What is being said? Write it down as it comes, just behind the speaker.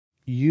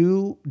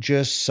you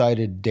just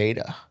cited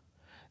data.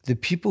 The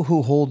people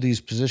who hold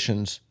these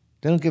positions,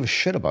 they don't give a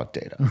shit about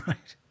data.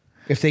 Right.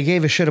 If they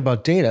gave a shit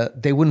about data,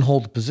 they wouldn't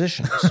hold the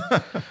positions,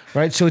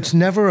 right? So it's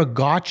never a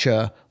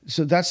gotcha.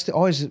 So that's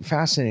always a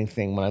fascinating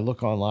thing when I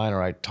look online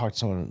or I talk to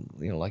someone,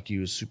 like you,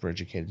 who's super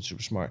educated and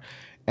super smart,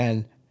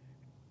 and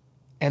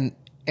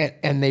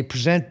they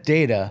present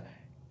data,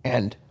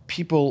 and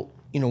people,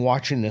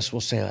 watching this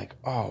will say like,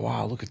 oh,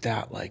 wow, look at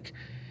that. Like,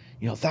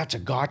 that's a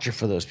gotcha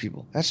for those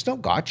people. That's no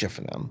gotcha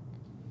for them.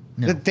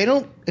 No. They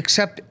don't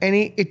accept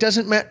any, it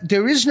doesn't matter.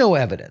 There is no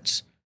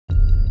evidence.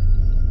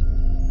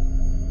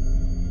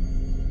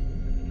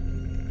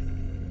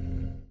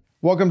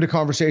 Welcome to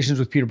Conversations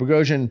with Peter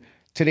Boghossian.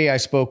 Today I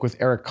spoke with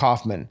Eric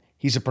Kaufmann.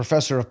 He's a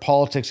professor of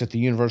politics at the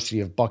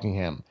University of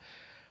Buckingham.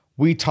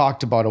 We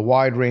talked about a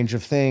wide range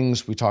of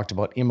things. We talked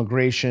about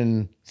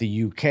immigration,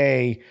 the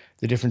UK,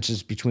 the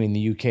differences between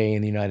the UK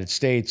and the United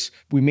States.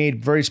 We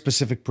made very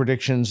specific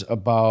predictions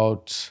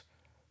about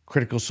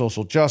critical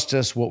social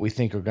justice, what we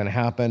think are going to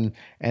happen,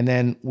 and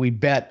then we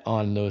bet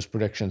on those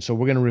predictions. So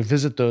we're going to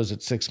revisit those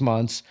at 6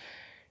 months,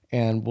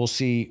 and we'll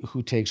see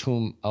who takes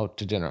whom out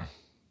to dinner.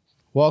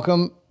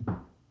 Welcome,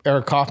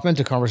 Eric Kaufmann,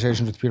 to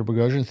Conversations with Peter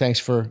Boghossian. Thanks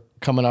for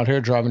coming out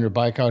here, driving your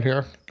bike out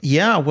here.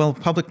 Yeah, well,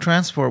 public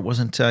transport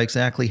wasn't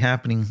exactly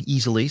happening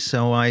easily,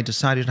 so I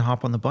decided to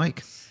hop on the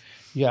bike.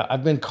 Yeah,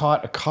 I've been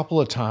caught a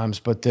couple of times,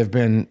 but they've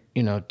been,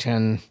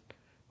 10,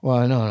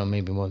 well, no,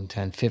 maybe more than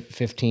 10,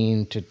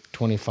 15 to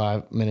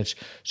 25 minutes.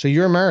 So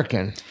you're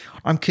American.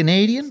 I'm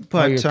Canadian,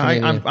 but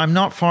Canadian. I'm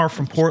not far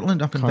from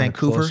Portland, up in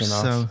Vancouver.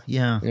 So,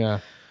 yeah. Yeah.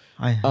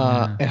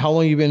 And how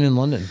long have you been in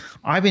London?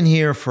 I've been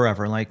here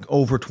forever, like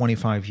over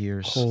 25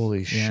 years.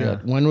 Holy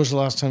shit. When was the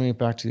last time you went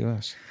back to the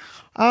U.S.?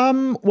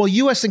 Well,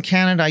 U.S. and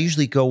Canada, I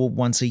usually go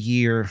once a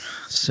year.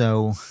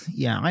 So,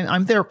 yeah,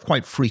 I'm there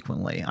quite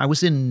frequently. I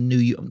was in New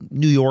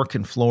York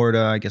and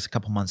Florida, I guess, a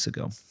couple months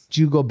ago.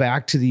 Do you go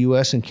back to the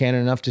U.S. and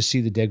Canada enough to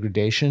see the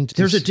degradation?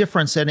 There's a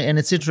difference, and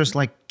it's interesting,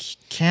 like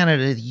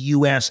Canada, the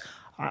U.S.,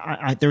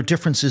 there are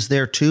differences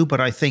there too, but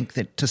I think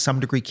that to some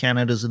degree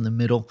Canada's in the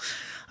middle.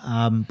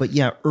 But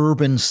yeah,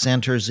 urban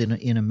centers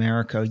in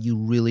America, you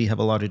really have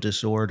a lot of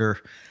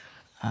disorder.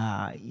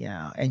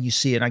 And you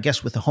see it, I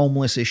guess, with the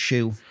homeless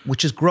issue,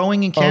 which is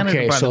growing in Canada, by the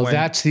way. Okay, so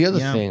that's the other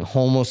thing.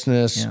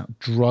 Homelessness,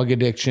 drug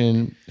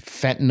addiction,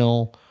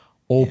 fentanyl,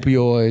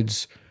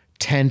 opioids,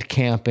 tent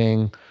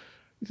camping.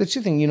 That's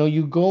the thing.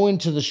 You go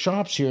into the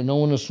shops here, no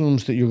one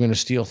assumes that you're going to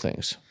steal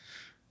things.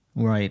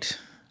 Right.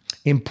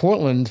 In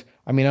Portland,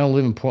 I don't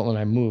live in Portland,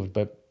 I moved,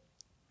 but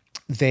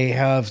they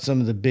have some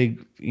of the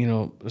big,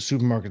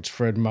 supermarkets,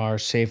 Fred Meyer,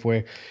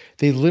 Safeway.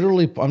 They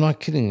literally, I'm not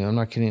kidding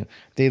you.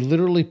 They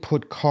literally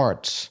put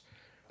carts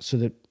so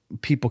that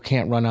people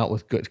can't run out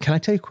with goods. Can I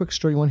tell you a quick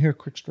story? You want to hear a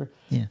quick story?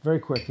 Yeah. Very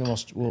quick, then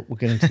we'll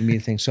get into the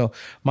meeting thing. So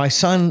my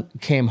son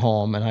came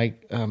home, and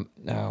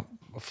I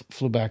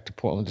flew back to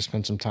Portland to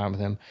spend some time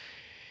with him.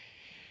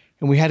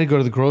 And we had to go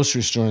to the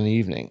grocery store in the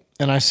evening.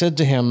 And I said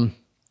to him,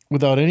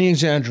 without any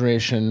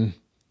exaggeration,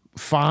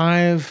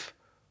 5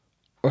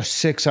 or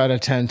 6 out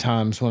of 10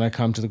 times when I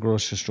come to the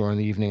grocery store in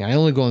the evening, I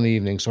only go in the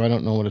evening, so I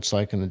don't know what it's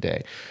like in the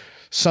day,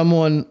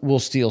 someone will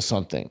steal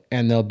something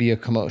and there'll be a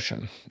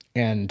commotion.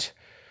 And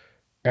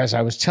as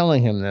I was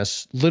telling him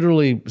this,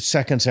 literally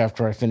seconds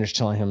after I finished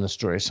telling him the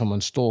story,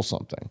 someone stole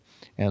something.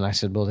 And I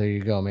said, well, there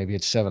you go. Maybe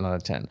it's 7 out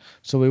of 10.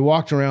 So we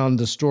walked around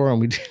the store,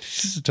 and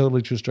this is a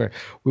totally true story.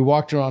 We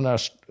walked around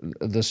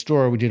the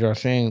store, we did our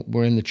thing,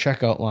 we're in the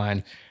checkout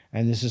line,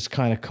 and this is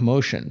kind of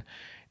commotion.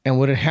 And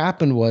what had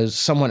happened was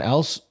someone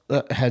else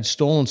had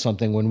stolen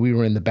something when we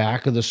were in the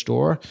back of the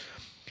store,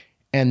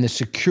 and the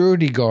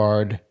security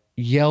guard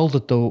yelled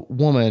at the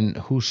woman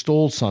who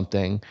stole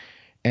something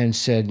and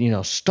said,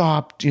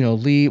 stop,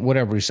 leave,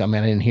 whatever he said. I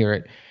didn't hear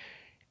it.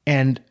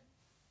 And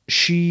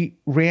she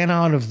ran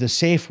out of the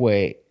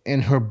Safeway,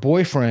 and her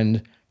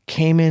boyfriend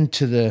came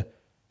into the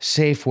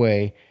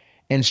Safeway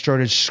and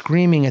started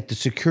screaming at the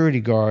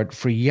security guard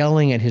for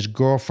yelling at his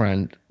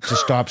girlfriend to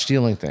stop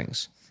stealing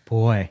things.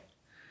 Boy.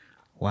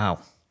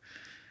 Wow.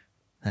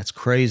 That's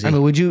crazy.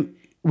 Would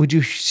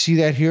you see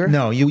that here?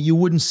 No, you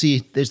wouldn't see.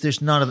 There's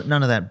none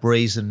of that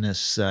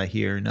brazenness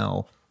here.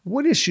 No.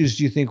 What issues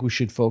do you think we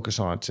should focus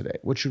on today?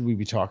 What should we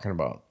be talking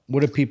about?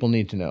 What do people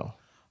need to know?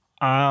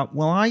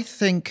 Well, I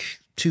think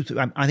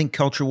I think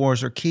culture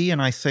wars are key,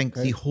 and I think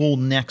the whole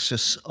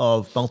nexus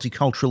of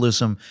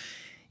multiculturalism,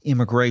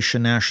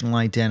 immigration, national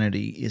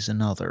identity is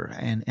another,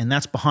 and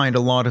that's behind a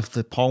lot of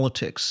the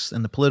politics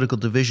and the political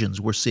divisions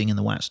we're seeing in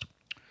the West.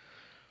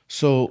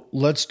 So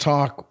let's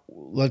talk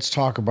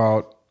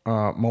about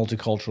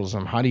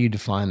multiculturalism. How do you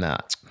define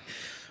that?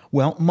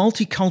 Well,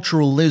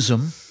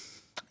 multiculturalism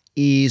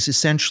is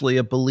essentially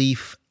a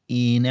belief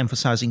in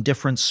emphasizing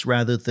difference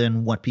rather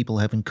than what people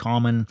have in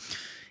common.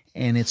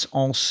 And it's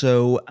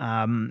also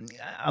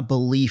a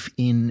belief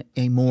in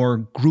a more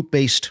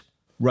group-based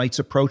rights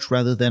approach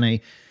rather than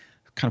a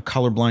kind of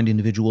colorblind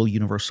individual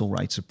universal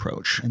rights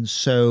approach. And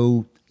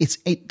so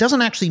it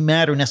doesn't actually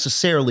matter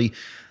necessarily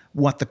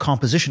what the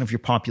composition of your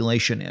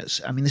population is.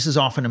 I mean, this is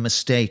often a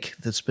mistake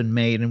that's been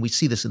made, and we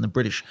see this in the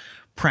British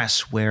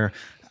press where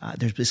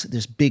there's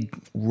this big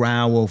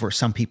row over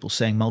some people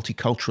saying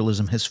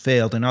multiculturalism has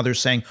failed and others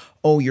saying,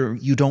 oh,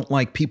 you don't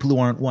like people who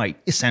aren't white,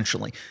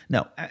 essentially.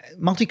 No,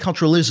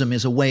 multiculturalism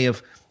is a way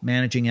of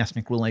managing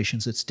ethnic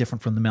relations. It's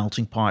different from the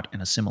melting pot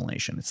and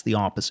assimilation. It's the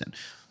opposite.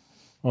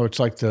 Oh, it's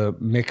like the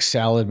mixed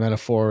salad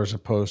metaphor as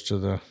opposed to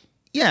the...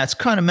 Yeah, it's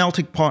kind of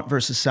melting pot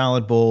versus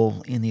salad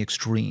bowl in the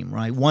extreme,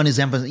 right? One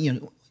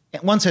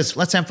says,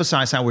 let's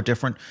emphasize how we're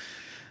different,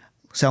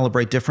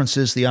 celebrate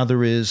differences. The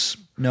other is,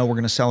 no, we're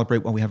going to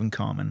celebrate what we have in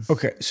common.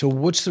 Okay, so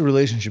what's the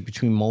relationship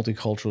between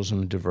multiculturalism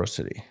and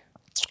diversity?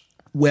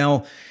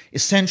 Well,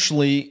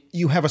 essentially,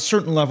 you have a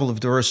certain level of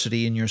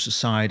diversity in your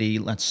society,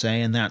 let's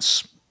say, and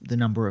that's the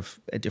number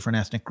of different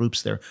ethnic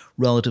groups, their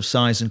relative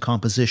size and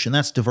composition.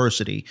 That's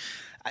diversity.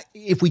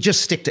 If we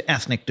just stick to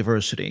ethnic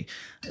diversity.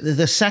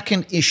 The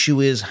second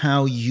issue is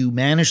how you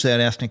manage that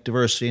ethnic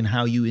diversity and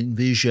how you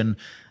envision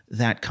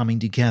that coming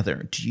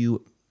together. Do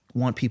you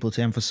want people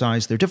to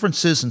emphasize their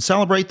differences and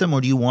celebrate them,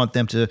 or do you want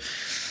them to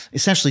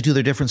essentially do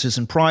their differences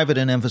in private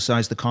and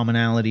emphasize the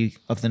commonality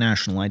of the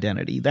national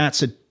identity?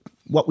 That's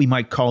what we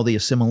might call the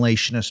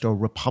assimilationist or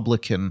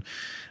Republican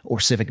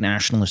or civic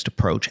nationalist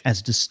approach,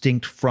 as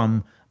distinct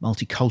from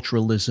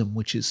multiculturalism,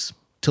 which is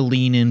to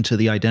lean into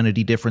the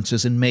identity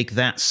differences and make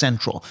that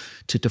central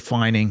to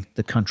defining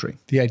the country.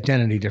 The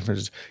identity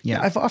differences.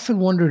 Yeah. I've often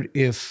wondered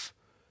if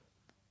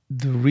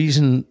the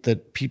reason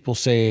that people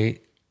say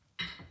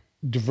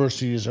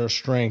diversity is our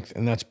strength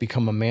and that's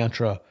become a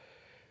mantra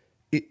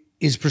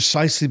is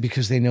precisely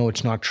because they know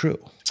it's not true.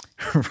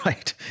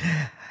 Right.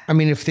 I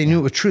mean, if they knew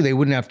it was true, they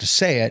wouldn't have to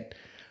say it.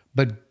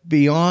 But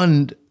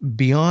beyond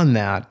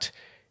that,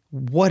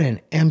 what an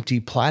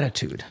empty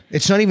platitude.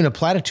 It's not even a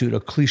platitude,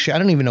 a cliche. I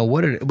don't even know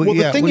what it is. Well,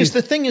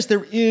 the thing is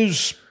there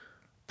is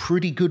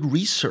pretty good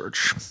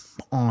research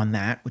on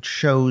that, which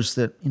shows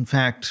that, in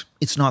fact,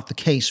 it's not the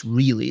case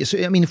really. So,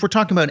 I mean, if we're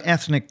talking about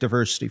ethnic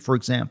diversity, for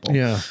example,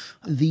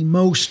 the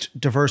most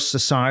diverse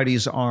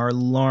societies are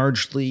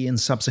largely in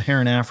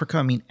sub-Saharan Africa.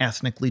 I mean,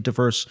 ethnically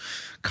diverse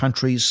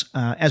countries,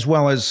 as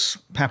well as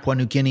Papua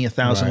New Guinea,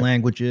 1,000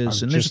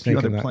 languages, and there's a few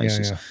other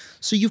places.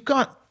 So you've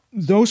got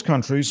those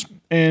countries,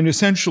 and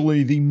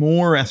essentially the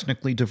more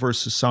ethnically diverse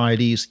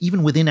societies,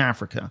 even within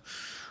Africa,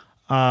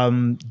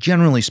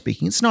 generally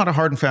speaking, it's not a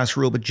hard and fast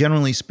rule, but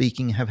generally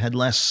speaking, have had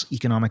less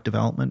economic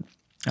development.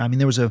 I mean,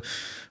 there was a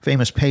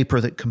famous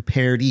paper that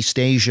compared East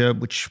Asia,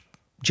 which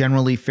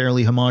generally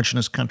fairly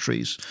homogenous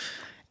countries,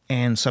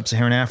 and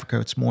sub-Saharan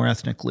Africa, it's more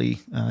ethnically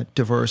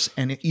diverse.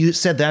 And you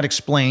said that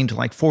explained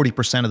like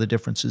 40% of the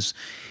differences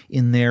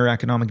in their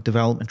economic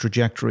development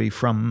trajectory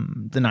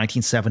from the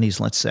 1970s,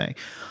 let's say.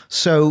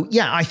 So,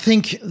 yeah, I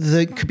think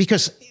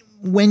because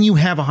when you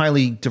have a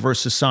highly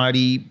diverse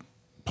society,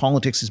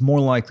 politics is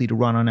more likely to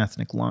run on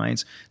ethnic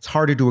lines. It's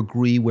harder to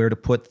agree where to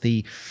put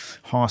the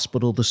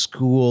hospital, the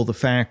school, the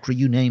factory,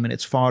 you name it.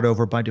 It's fought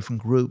over by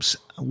different groups.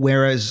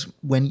 Whereas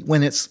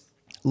when it's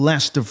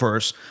less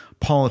diverse,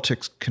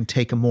 politics can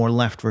take a more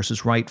left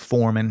versus right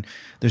form, and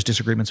there's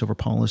disagreements over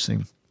policy.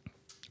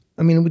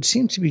 I mean, it would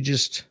seem to be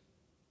just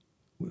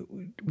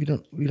we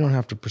don't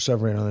have to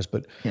perseverate on this,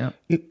 but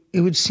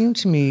it would seem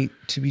to me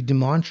to be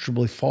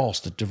demonstrably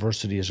false that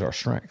diversity is our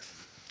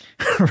strength.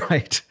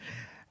 Right.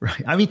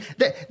 Right. I mean,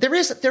 there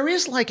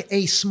is like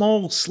a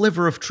small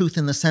sliver of truth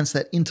in the sense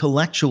that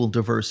intellectual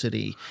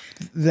diversity.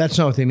 That's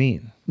not what they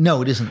mean.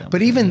 No, it isn't.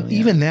 But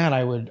even that,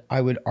 I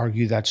would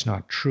argue that's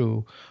not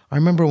true. I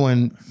remember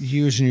when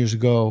years and years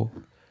ago,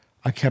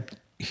 I kept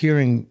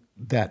hearing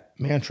that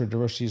mantra,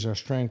 diversity is our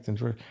strength.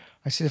 And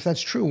I said, if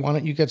that's true, why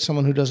don't you get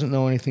someone who doesn't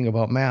know anything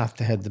about math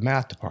to head the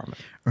math department?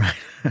 Right.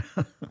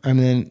 I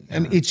mean,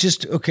 it's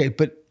just, okay,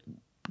 but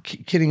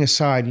kidding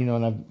aside,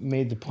 and I've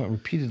made the point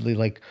repeatedly,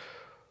 like,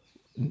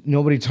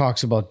 nobody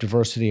talks about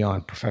diversity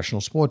on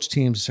professional sports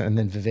teams, and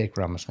then Vivek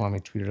Ramaswamy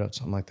tweeted out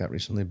something like that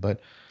recently.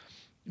 But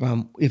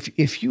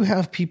if you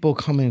have people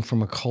coming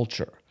from a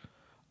culture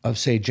of,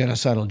 say,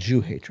 genocidal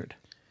Jew hatred,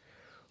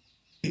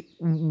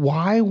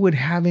 why would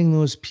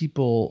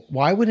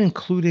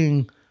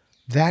including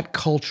that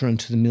culture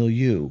into the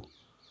milieu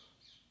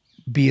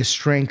be a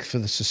strength for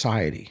the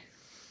society?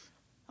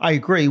 I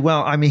agree.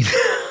 Well, I mean,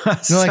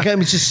 it's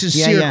just a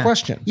sincere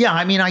question. Yeah,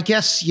 I mean, I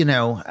guess,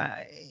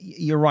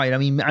 you're right. I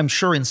mean, I'm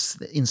sure in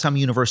some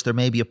universe there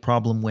may be a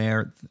problem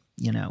where,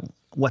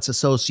 what's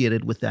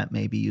associated with that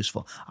may be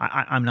useful.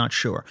 I'm not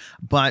sure.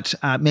 But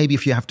maybe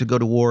if you have to go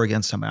to war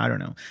against somebody, I don't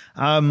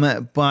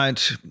know.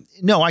 But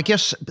no, I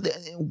guess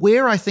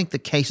where I think the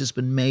case has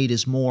been made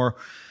is more,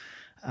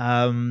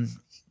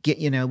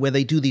 where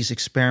they do these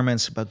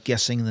experiments about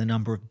guessing the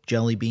number of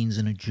jelly beans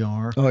in a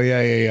jar. Oh,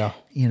 yeah.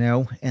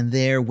 And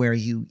there where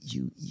you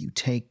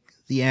take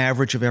the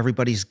average of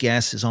everybody's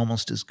guess is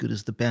almost as good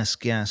as the best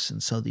guess.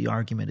 And so the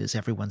argument is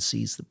everyone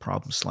sees the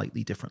problem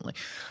slightly differently.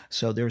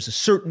 So there's a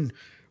certain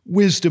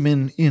wisdom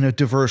in a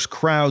diverse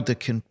crowd that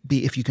can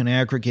be, if you can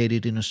aggregate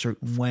it in a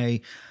certain way.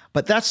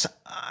 But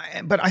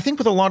I think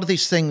with a lot of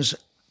these things,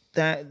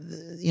 that,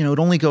 you know, it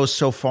only goes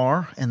so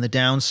far, and the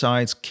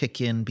downsides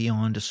kick in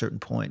beyond a certain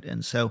point.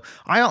 And so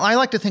I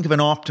like to think of an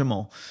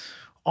optimal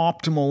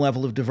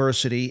level of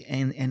diversity,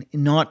 and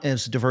not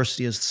as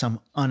diversity as some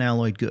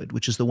unalloyed good,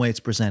 which is the way it's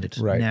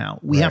presented now.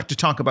 We have to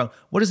talk about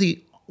what is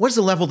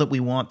the level that we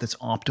want that's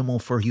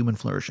optimal for human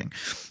flourishing.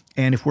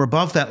 And if we're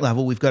above that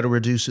level, we've got to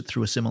reduce it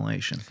through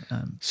assimilation.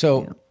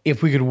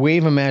 If we could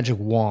wave a magic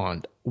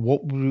wand,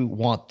 what would we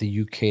want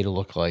the UK to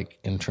look like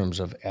in terms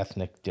of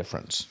ethnic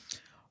difference?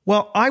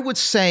 Well, I would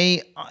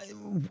say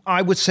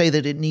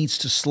that it needs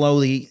to slow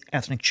the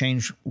ethnic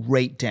change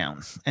rate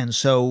down. And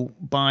so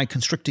by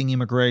constricting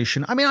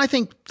immigration, I mean, I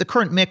think the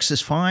current mix is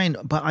fine,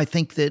 but I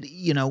think that,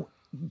 you know,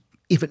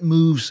 if it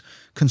moves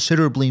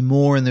considerably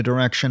more in the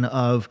direction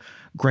of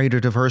greater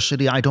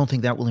diversity, I don't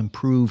think that will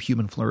improve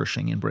human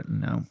flourishing in Britain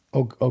now.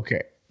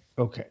 Okay.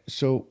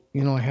 So,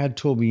 you know, I had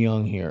Toby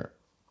Young here.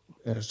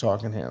 I was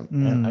talking to him,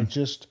 and I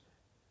just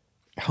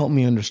helped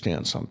me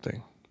understand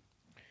something.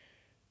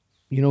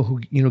 You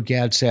know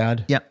Gad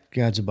Sad? Yeah.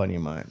 Gad's a buddy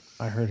of mine.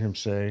 I heard him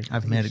say...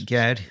 I've met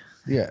Gad.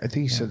 Yeah, I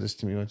think he said this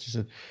to me once. He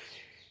said,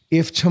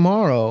 if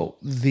tomorrow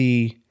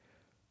the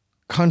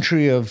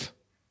country of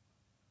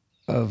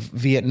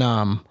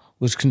Vietnam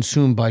was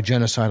consumed by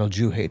genocidal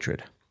Jew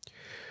hatred,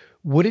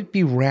 would it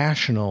be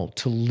rational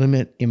to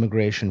limit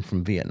immigration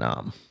from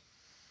Vietnam?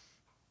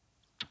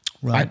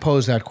 Right. I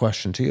pose that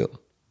question to you.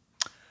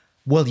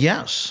 Well,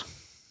 yes,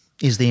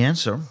 is the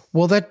answer.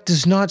 Well, that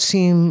does not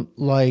seem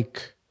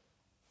like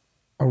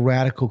a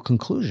radical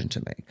conclusion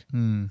to make.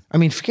 I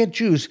mean, forget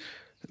Jews.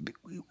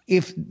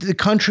 If the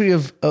country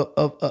of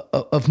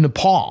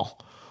Nepal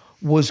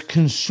was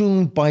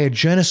consumed by a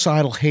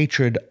genocidal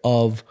hatred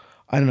of,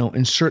 I don't know,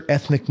 insert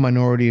ethnic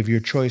minority of your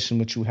choice in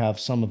which you have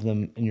some of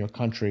them in your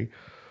country,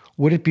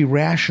 would it be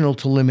rational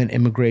to limit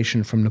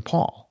immigration from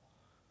Nepal?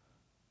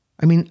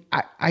 I mean,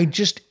 I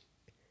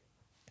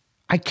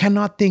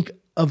cannot think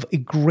of a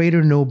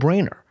greater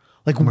no-brainer.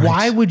 Like,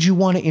 why would you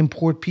want to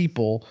import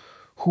people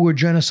who are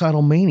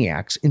genocidal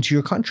maniacs into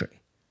your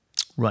country?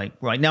 Right.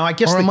 Now, I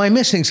guess... Or am I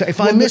missing? So if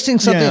I'm missing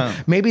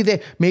something,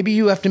 maybe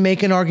you have to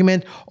make an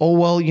argument, oh,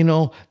 well, you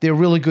know, they're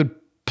really good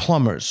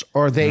plumbers,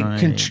 or they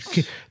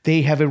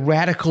they have a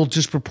radical,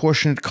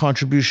 disproportionate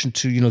contribution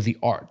to, you know, the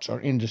arts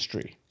or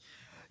industry.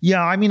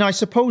 Yeah, I mean, I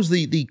suppose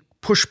the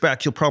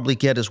pushback you'll probably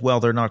get as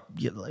well, they're not,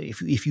 you know,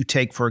 if you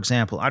take, for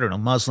example, I don't know,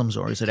 Muslims,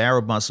 or is it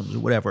Arab Muslims or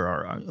whatever,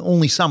 or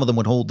only some of them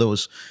would hold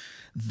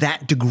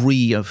that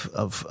degree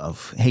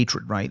of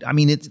hatred, right? I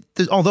mean,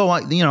 although,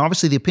 you know,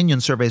 obviously the opinion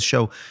surveys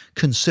show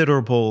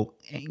considerable,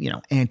 you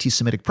know,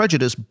 anti-Semitic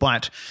prejudice,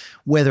 but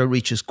whether it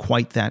reaches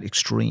quite that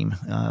extreme,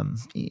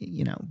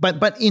 you know.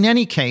 But in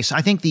any case,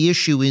 I think the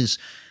issue is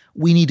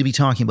we need to be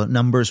talking about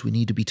numbers. We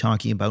need to be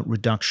talking about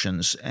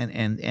reductions,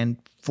 and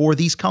for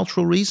these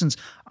cultural reasons,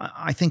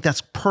 I think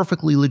that's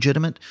perfectly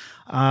legitimate.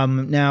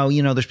 Now,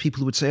 you know, there's people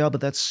who would say, oh, but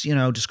that's, you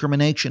know,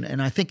 discrimination.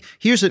 And I think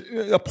here's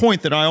a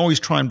point that I always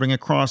try and bring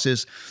across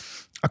is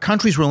a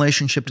country's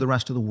relationship to the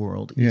rest of the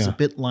world is a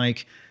bit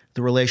like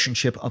the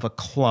relationship of a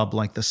club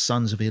like the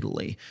Sons of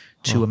Italy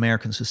to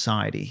American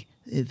society.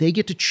 They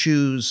get to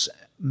choose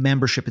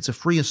membership. It's a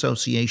free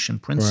association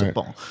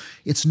principle. Right.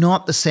 It's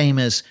not the same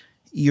as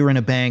you're in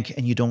a bank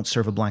and you don't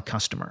serve a black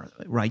customer,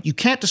 right? You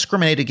can't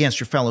discriminate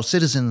against your fellow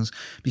citizens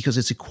because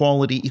it's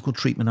equality, equal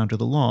treatment under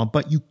the law,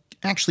 but you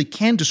actually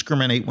can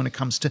discriminate when it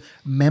comes to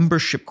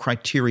membership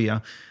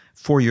criteria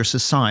for your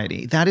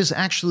society. That is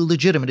actually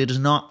legitimate. It is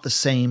not the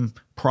same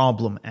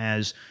problem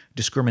as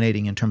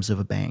discriminating in terms of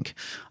a bank.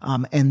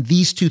 And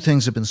these two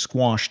things have been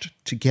squashed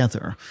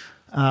together.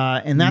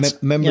 And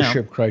that's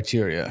membership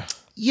criteria.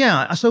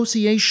 Yeah,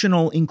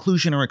 associational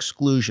inclusion or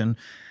exclusion.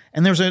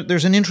 And there's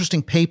an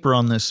interesting paper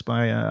on this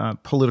by a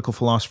political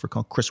philosopher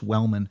called Chris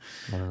Wellman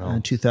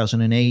in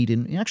 2008,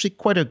 and actually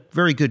quite a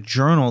very good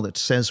journal that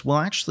says, well,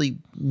 actually,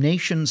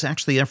 nations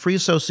actually have free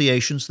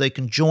associations. They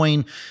can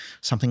join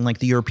something like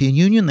the European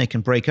Union. They can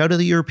break out of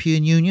the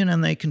European Union,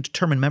 and they can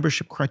determine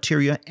membership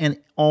criteria, and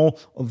all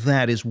of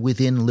that is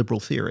within liberal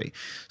theory.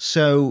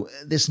 So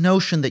this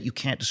notion that you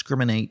can't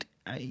discriminate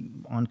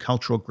on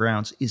cultural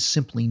grounds is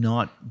simply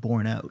not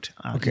borne out.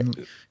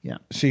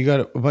 So you got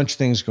a bunch of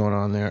things going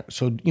on there.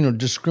 So, you know,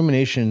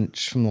 discrimination,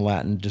 just from the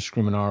Latin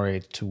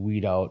discriminare, to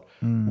weed out.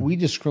 We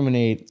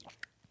discriminate.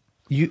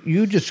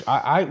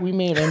 I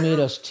made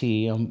us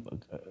tea.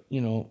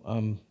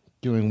 I'm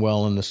doing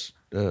well in this.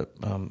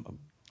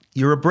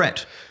 You're a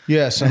Brit.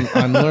 Yes,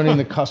 I'm learning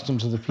the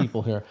customs of the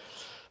people here.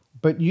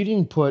 But you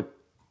didn't put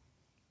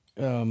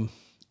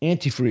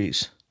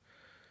antifreeze.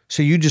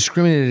 So you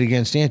discriminated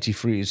against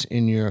antifreeze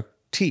in your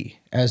tea,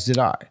 as did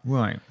I.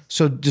 Right.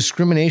 So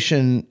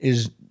discrimination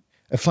is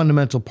a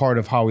fundamental part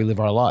of how we live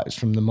our lives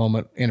from the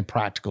moment, in a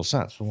practical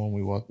sense, from when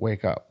we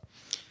wake up.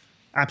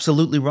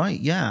 Absolutely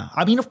right, yeah.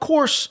 I mean, of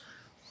course,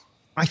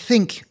 I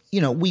think, you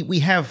know,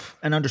 we have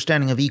an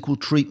understanding of equal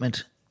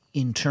treatment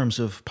in terms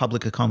of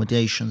public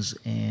accommodations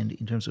and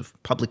in terms of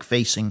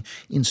public-facing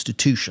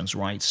institutions,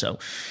 right? So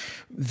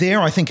there,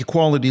 I think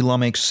equality law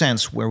makes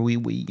sense, where we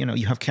you know,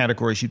 you have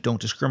categories you don't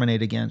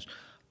discriminate against.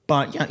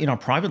 But yeah, in our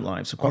private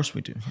lives, of course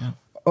we do. Yeah.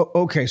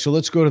 Okay, so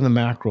let's go to the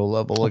macro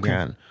level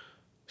again.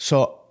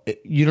 So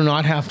you do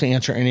not have to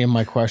answer any of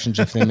my questions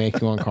if they make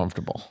you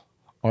uncomfortable,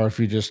 or if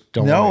you just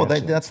don't. No,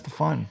 that's the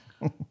fun.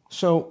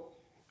 So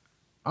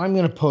I'm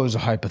going to pose a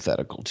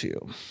hypothetical to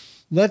you.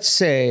 Let's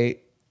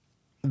say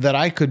that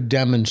I could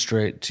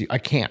demonstrate to you, I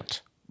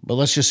can't, but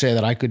let's just say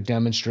that I could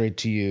demonstrate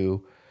to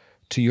you,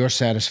 to your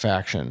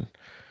satisfaction,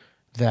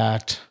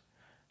 that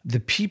the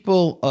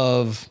people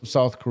of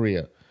South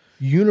Korea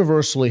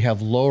universally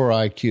have lower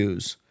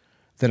IQs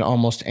than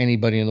almost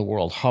anybody in the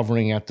world,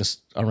 hovering at this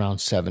around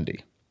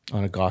 70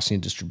 on a Gaussian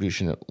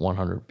distribution, at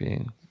 100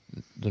 being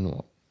the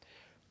norm,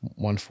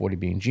 140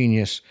 being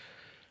genius,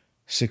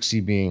 60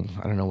 being,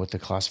 I don't know what the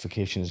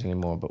classification is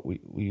anymore, but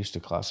we used to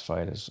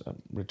classify it as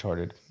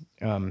retarded.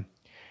 And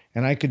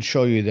I could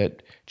show you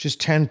that just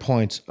 10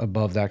 points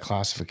above that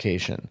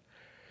classification.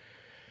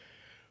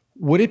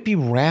 Would it be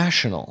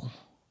rational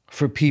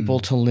for people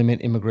to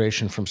limit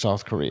immigration from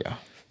South Korea,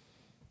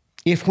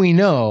 if we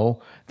know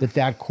that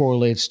that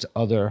correlates to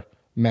other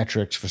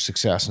metrics for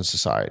success in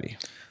society?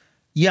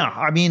 Yeah,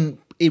 I mean,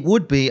 it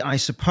would be, I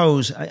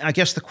suppose. I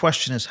guess the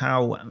question is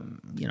how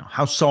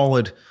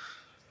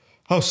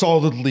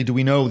solidly do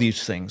we know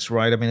these things,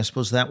 right? I mean, I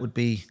suppose that would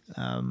be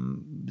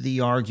the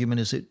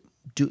argument.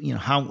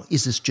 How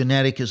is this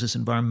genetic? Is this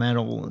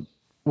environmental?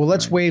 Well,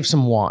 let's wave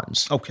some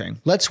wands. Okay.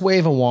 Let's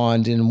wave a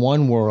wand. In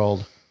one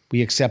world,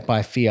 we accept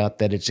by fiat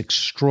that it's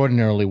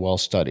extraordinarily well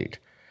studied,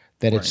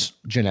 that it's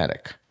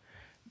genetic.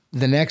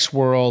 The next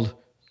world,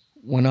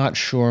 we're not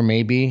sure,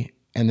 maybe,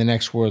 and the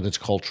next world, it's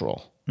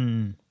cultural.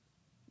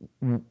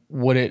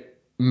 Would it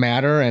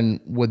matter, and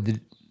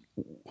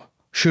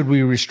should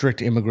we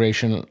restrict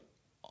immigration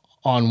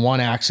on one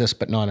axis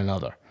but not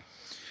another?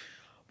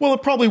 Well,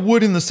 it probably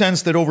would, in the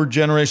sense that over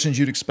generations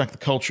you'd expect the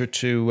culture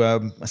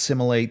to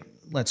assimilate,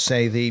 let's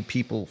say, the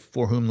people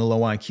for whom the low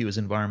IQ is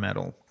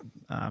environmental.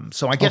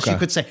 So I guess you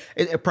could say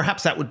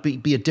perhaps that would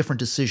be a different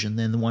decision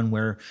than the one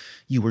where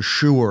you were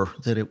sure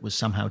that it was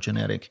somehow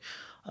genetic.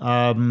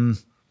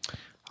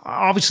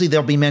 Obviously,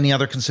 there'll be many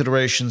other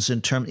considerations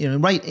in terms,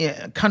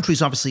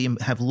 countries obviously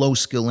have low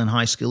skill and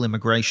high skill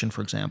immigration,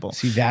 for example.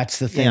 See, that's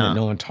the thing that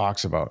no one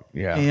talks about.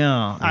 Yeah.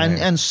 Yeah.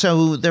 And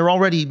so they're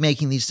already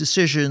making these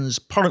decisions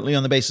partly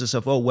on the basis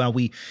of,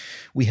 we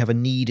have a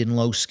need in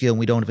low skill and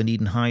we don't have a need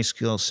in high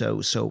skill.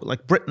 So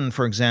like Britain,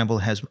 for example,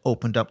 has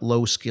opened up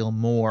low skill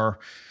more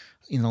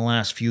in the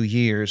last few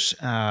years,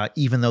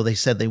 even though they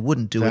said they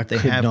wouldn't do it, they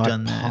have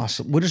done that.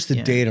 What is the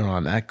data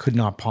on that? Could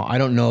not. I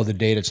don't know the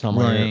data. It's not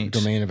my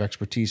domain of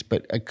expertise,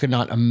 but I could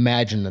not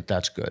imagine that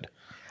that's good.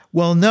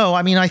 Well, no.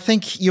 I mean, I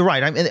think you're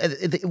right. I mean,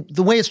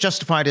 the way it's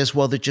justified is,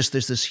 well, that just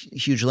there's this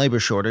huge labor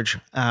shortage,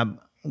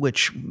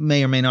 which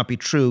may or may not be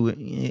true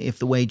if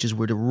the wages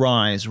were to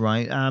rise,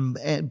 right?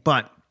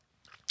 But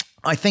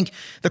I think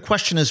the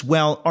question is,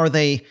 well, are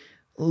they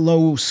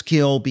low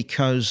skill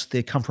because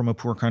they come from a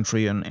poor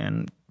country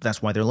and that's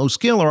why they're low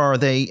skill, or are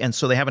they, and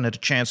so they haven't had a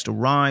chance to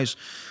rise,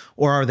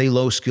 or are they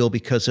low skill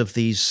because of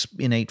these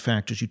innate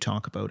factors you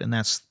talk about? And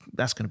that's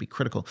going to be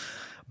critical.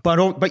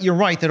 But you're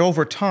right that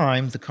over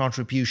time, the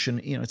contribution,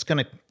 it's going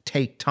to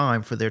take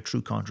time for their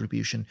true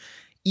contribution,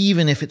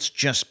 even if it's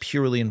just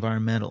purely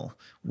environmental,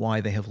 why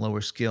they have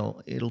lower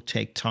skill. It'll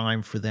take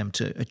time for them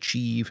to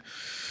achieve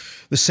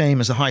the same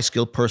as a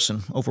high-skilled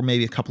person over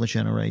maybe a couple of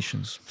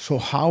generations. So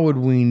how would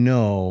we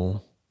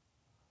know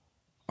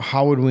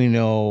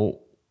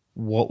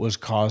what was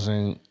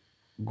causing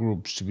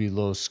groups to be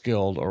low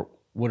skilled, or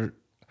I'm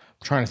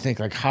trying to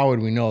think, like, how would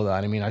we know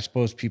that? I mean, I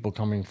suppose people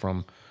coming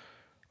from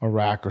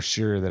Iraq or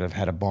Syria that have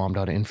had a bombed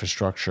out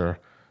infrastructure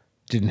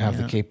didn't have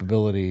the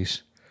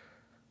capabilities.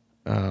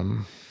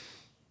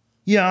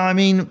 Yeah, I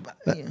mean,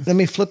 let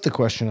me flip the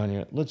question on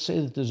you. Let's say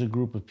that there's a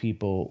group of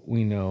people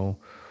we know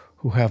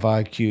who have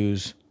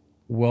IQs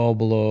well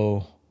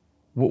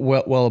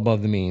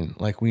above the mean.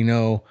 Like, we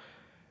know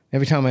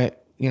every time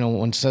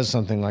one says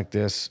something like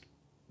this,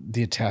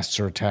 the tests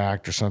are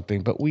attacked or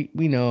something, but we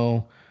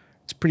know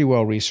it's pretty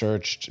well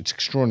researched. It's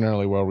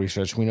extraordinarily well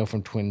researched. We know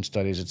from twin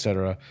studies, et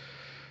cetera.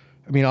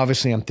 I mean,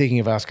 obviously I'm thinking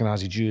of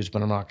Ashkenazi Jews,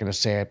 but I'm not going to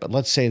say it. But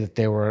let's say that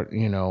they were,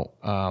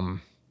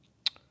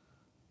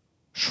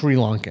 Sri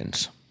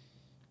Lankans.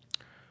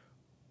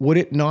 Would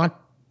it not,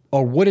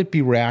 or would it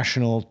be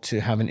rational to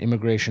have an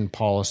immigration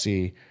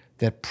policy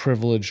that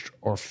privileged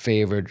or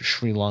favored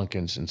Sri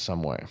Lankans in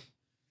some way?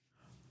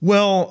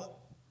 Well,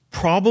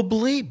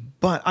 probably,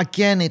 but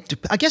again,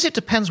 I guess it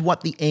depends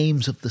what the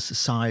aims of the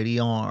society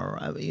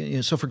are.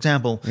 So, for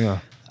example,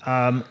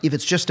 if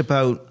it's just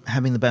about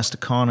having the best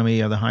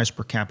economy or the highest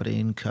per capita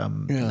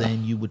income,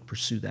 then you would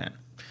pursue that.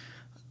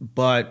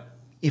 But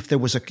if there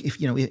was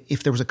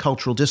a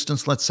cultural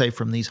distance, let's say,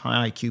 from these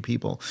high IQ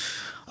people,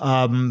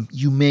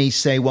 you may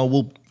say, well,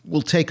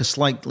 we'll take a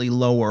slightly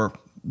lower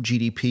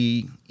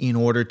GDP in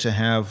order to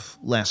have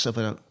less of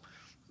a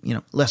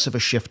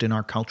shift in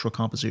our cultural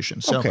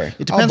composition. So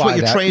it depends what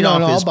your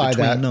trade-off is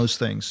between those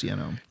things,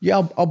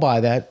 Yeah, I'll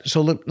buy that.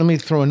 So let me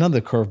throw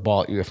another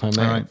curveball at you, if I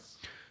may. All right.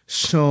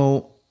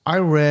 So I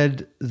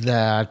read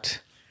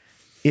that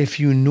if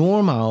you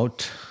norm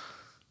out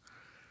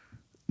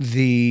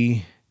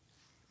the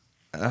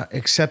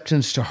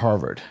acceptance to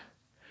Harvard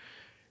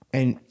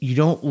and you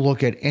don't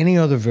look at any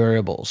other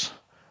variables,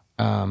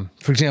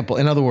 for example,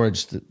 in other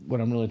words,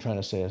 what I'm really trying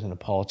to say is in a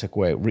politic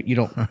way,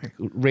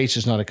 race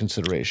is not a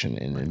consideration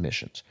in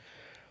admissions.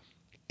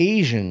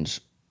 Asians,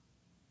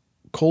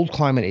 cold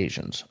climate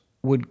Asians,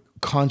 would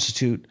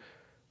constitute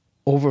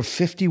over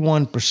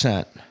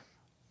 51%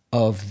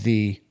 of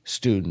the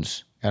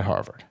students at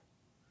Harvard.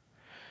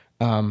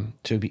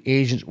 To be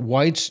Asians,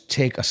 whites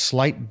take a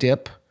slight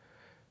dip,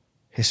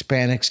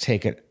 Hispanics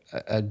take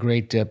a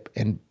great dip,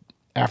 and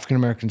African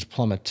Americans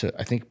plummet to,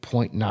 I think,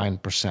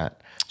 0.9%.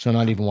 So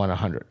not even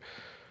 100.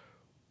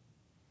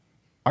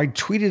 I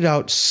tweeted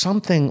out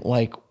something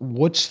like,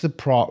 what's the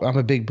problem? I'm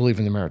a big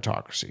believer in the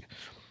meritocracy.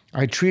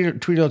 I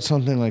tweeted out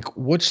something like,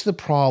 what's the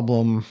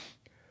problem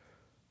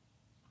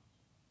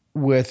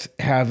with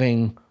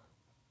having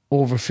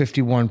over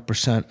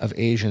 51% of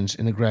Asians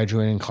in the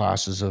graduating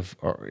classes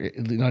or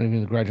not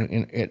even the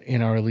graduating,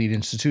 in our elite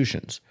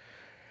institutions?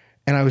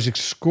 And I was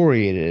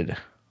excoriated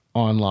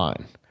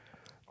online.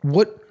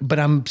 But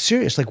I'm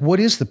serious. Like, what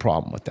is the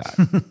problem with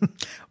that?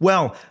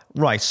 Well,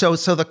 right. So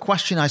the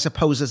question, I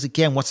suppose, is,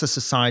 again, what's the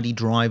society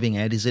driving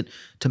at? Is it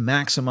to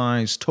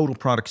maximize total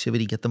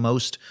productivity, get the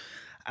most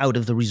out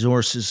of the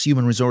resources,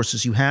 human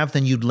resources you have?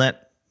 Then you'd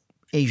let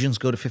Asians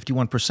go to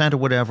 51% or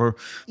whatever.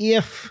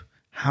 If,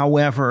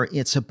 however,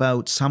 it's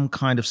about some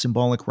kind of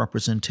symbolic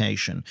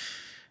representation,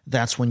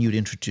 that's when you'd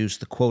introduce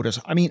the quotas.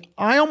 I mean,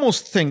 I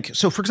almost think,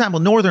 so for example,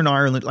 Northern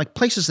Ireland, like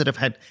places that have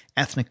had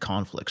ethnic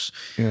conflicts.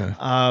 Yeah.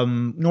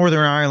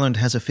 Northern Ireland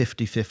has a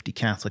 50-50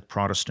 Catholic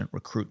Protestant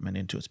recruitment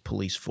into its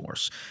police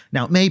force.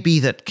 Now, it may be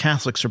that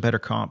Catholics are better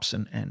cops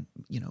and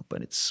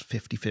but it's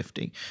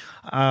 50-50.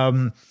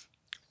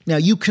 Now,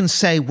 you can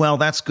say, well,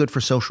 that's good for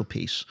social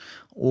peace,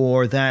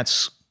 or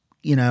that's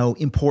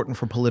important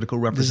for political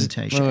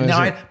representation.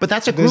 But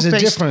that's a group-based.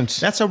 There's a difference.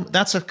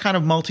 That's a kind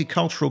of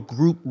multicultural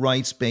group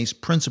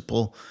rights-based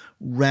principle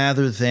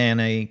rather than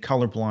a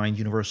colorblind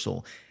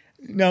universal.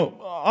 Now,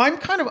 I'm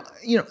kind of,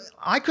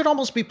 I could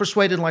almost be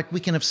persuaded like we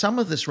can have some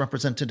of this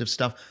representative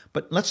stuff,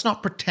 but let's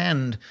not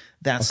pretend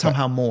that's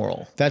somehow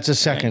moral. That's a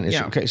second issue.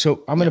 Yeah. Okay,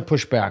 so I'm going to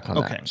push back on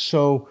that.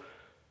 So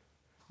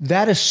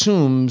that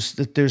assumes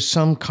that there's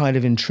some kind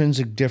of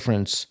intrinsic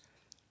difference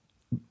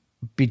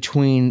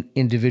between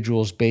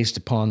individuals based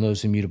upon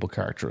those immutable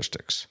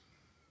characteristics.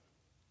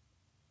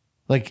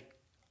 Like,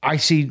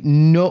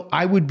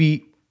 I would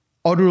be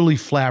utterly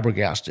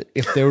flabbergasted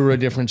if there were a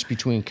difference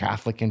between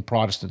Catholic and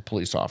Protestant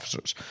police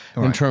officers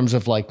in terms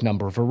of like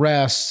number of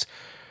arrests,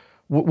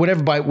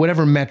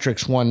 whatever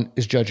metrics one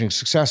is judging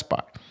success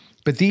by.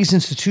 But these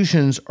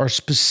institutions are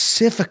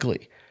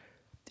specifically,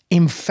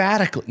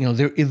 emphatically,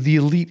 they're the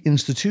elite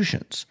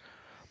institutions,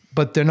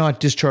 but they're not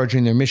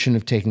discharging their mission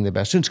of taking the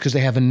best students because they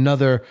have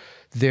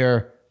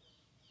their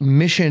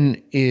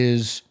mission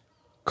is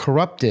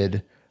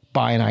corrupted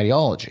by an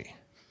ideology.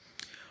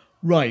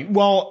 Right.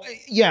 Well,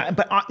 yeah,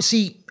 but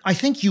I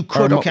think you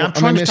could. I'm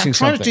trying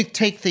to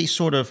take the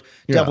sort of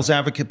devil's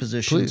advocate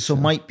position. Please, so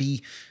might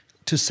be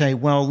to say,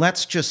 well,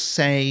 let's just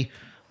say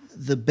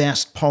the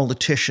best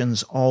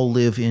politicians all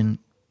live in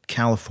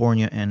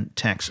California and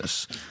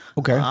Texas.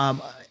 Okay.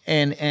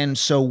 And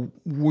so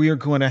we're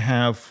going to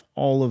have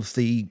all of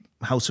the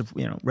House of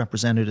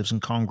Representatives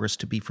and Congress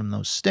to be from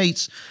those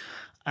states,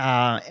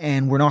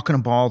 and we're not going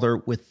to bother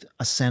with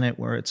a Senate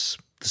where it's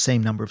the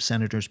same number of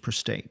senators per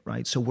state,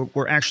 right? So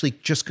we're actually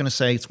just going to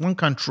say it's one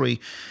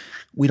country.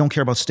 We don't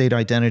care about state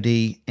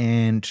identity,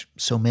 and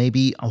so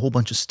maybe a whole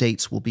bunch of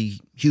states will be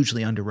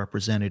hugely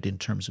underrepresented in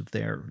terms of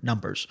their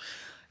numbers.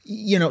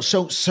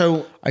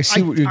 So I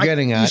see what you're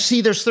getting at. You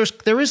see,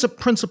 there is a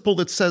principle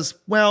that says,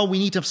 well, we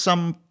need to have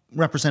some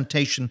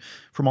representation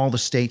from all the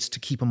states to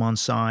keep them on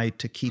side,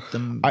 to keep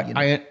them.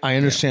 I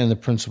understand the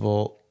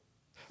principle,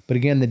 but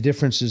again, the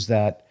difference is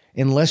that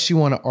unless you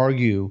want to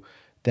argue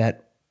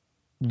that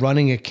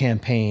running a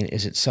campaign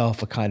is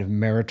itself a kind of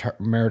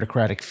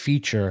meritocratic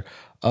feature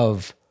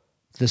of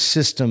the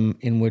system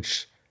in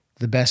which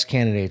the best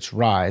candidates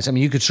rise. I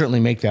mean, you could certainly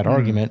make that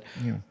argument.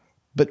 Yeah.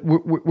 But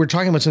we're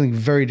talking about something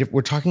very different.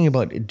 We're talking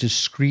about a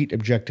discrete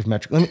objective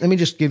metric. Let me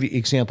just give you an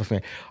example for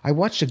me. I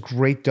watched a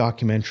great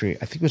documentary.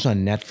 I think it was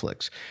on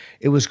Netflix.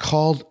 It was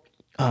called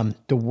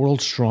The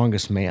World's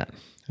Strongest Man. I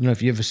don't know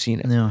if you've ever seen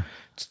it. No.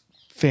 It's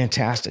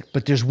fantastic.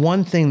 But there's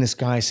one thing this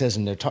guy says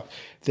in there.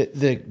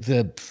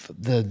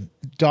 The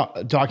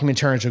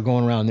documentarians are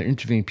going around. They're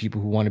interviewing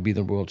people who want to be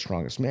the world's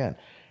strongest man.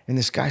 And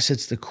this guy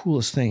says the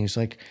coolest thing. He's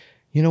like,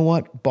 you know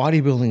what?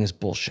 Bodybuilding is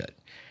bullshit.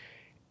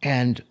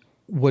 And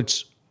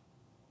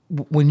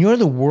when you're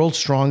the world's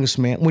strongest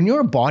man, when you're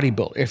a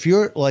bodybuilder, if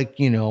you're like,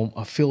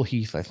 a Phil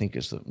Heath, I think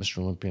is the Mr.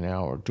 Olympia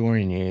now, or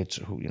Dorian Yates,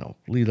 or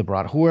Lee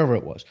Labrada, whoever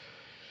it was,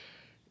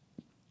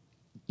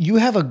 you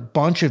have a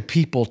bunch of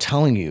people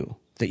telling you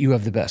that you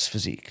have the best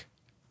physique.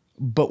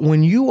 But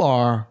when you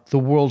are the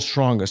world's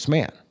strongest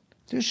man,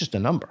 there's just a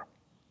number.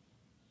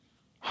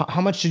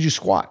 How much did you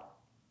squat?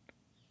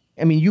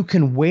 I mean, you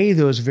can weigh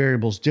those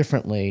variables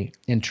differently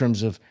in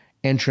terms of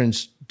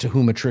entrance to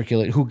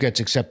who gets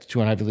accepted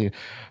to an Ivy League.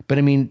 But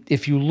I mean,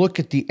 if you look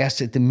at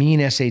the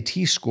mean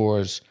SAT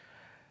scores,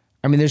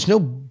 I mean, there's no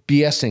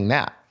BSing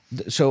that.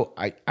 So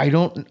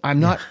I'm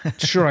not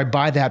sure I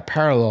buy that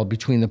parallel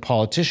between the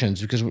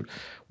politicians, because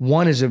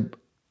one is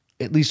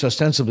at least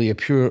ostensibly a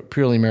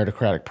purely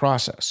meritocratic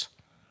process.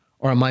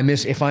 Or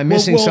if I'm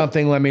missing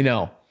something, let me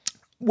know.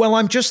 Well,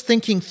 I'm just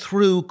thinking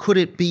through, could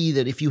it be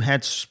that if you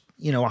had,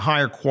 a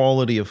higher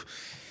quality of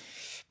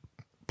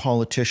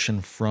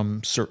politician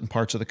from certain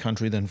parts of the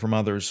country than from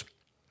others,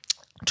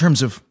 in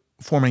terms of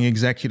forming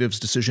executives,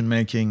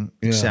 decision-making,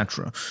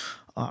 etc.,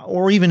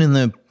 or even in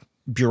the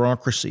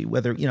bureaucracy,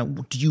 whether,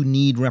 do you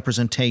need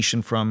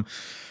representation from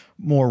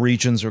more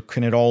regions, or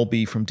can it all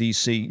be from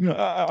DC?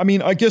 I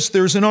mean, I guess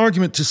there's an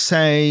argument to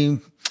say,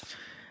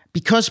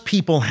 because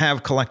people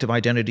have collective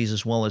identities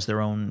as well as their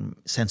own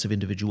sense of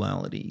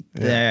individuality,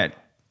 that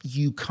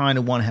you kind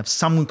of want to have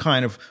some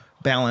kind of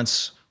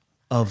balance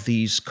of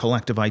these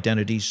collective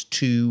identities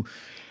to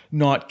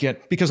not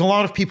get, because a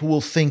lot of people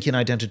will think in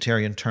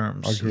identitarian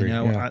terms.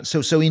 Agreed,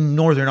 So in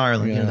Northern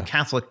Ireland, the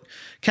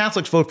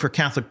Catholics vote for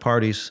Catholic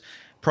parties,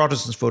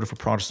 Protestants voted for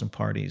Protestant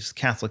parties.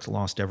 Catholics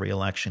lost every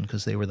election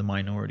because they were the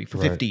minority for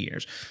 50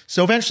 years.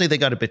 So eventually they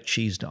got a bit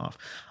cheesed off.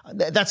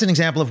 That's an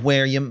example of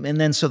where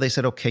so they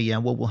said, okay,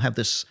 we'll have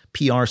this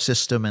PR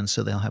system, and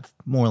so they'll have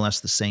more or less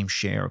the same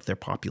share of their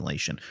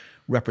population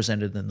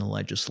represented in the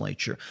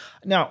legislature.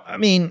 Now, I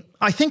mean,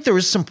 I think there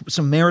is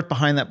some merit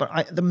behind that,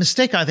 but the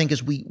mistake, I think,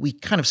 is we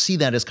kind of see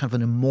that as kind of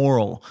an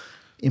immoral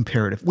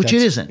imperative, which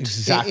it isn't.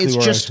 Exactly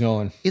where I was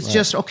going. It's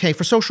just, okay,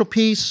 for social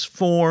peace,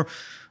 for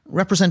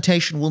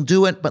representation, we'll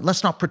do it, but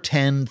let's not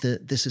pretend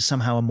that this is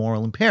somehow a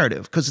moral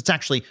imperative, because it's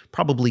actually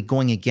probably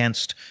going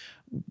against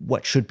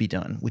what should be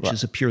done, which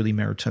is a purely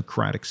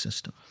meritocratic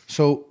system.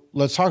 So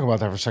let's talk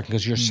about that for a second,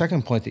 because your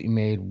second point that you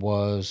made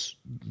was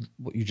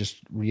what you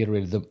just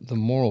reiterated, the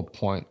moral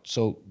point.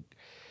 So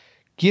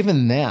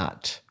given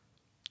that,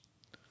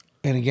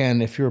 and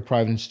again, if you're a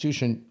private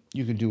institution,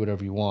 you can do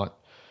whatever you want.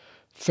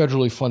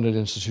 Federally funded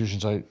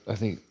institutions, I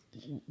think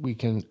we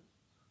can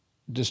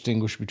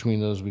distinguish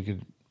between those. We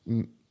could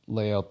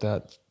lay out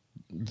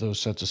those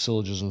sets of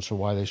syllogisms for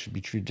why they should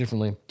be treated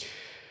differently.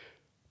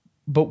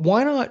 But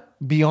why not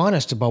be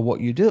honest about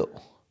what you do?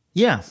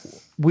 Yeah.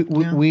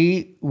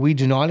 We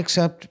do not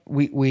accept,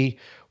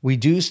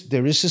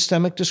 there is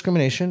systemic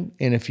discrimination,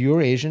 and if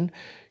you're Asian,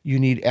 you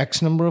need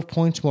X number of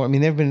points more. I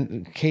mean, there have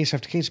been case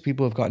after case,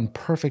 people have gotten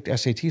perfect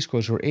SAT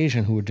scores who are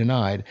Asian who were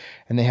denied,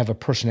 and they have a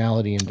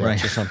personality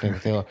index or something.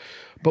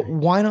 But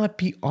why not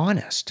be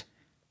honest?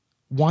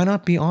 Why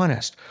not be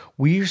honest?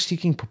 We are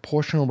seeking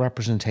proportional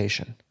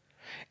representation.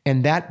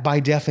 And that, by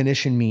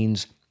definition,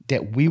 means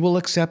that we will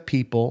accept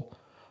people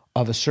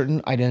of a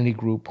certain identity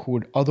group who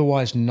would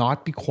otherwise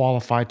not be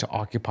qualified to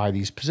occupy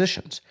these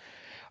positions.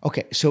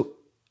 Okay, so,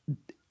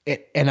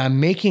 and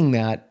I'm making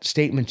that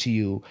statement to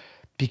you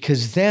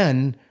because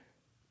then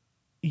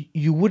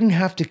you wouldn't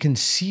have to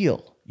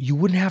conceal. You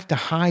wouldn't have to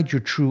hide your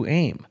true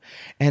aim.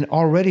 And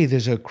already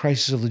there's a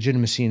crisis of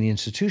legitimacy in the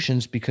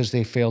institutions because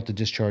they failed to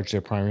discharge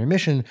their primary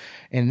mission.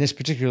 And in this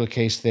particular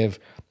case, they've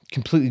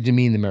completely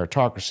demeaned the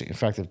meritocracy. In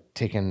fact, they've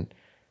taken,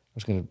 I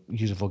was going to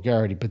use a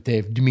vulgarity, but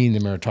they've demeaned the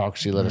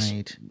meritocracy. Let us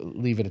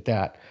leave it at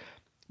that.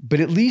 But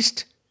at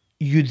least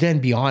you'd then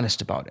be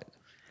honest about it.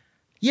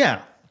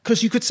 Yeah,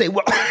 because you could say,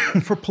 well,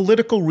 for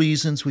political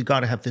reasons, we've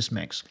got to have this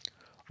mix.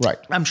 Right.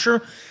 I'm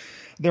sure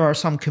there are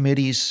some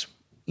committees,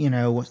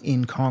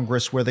 in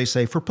Congress where they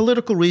say, for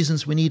political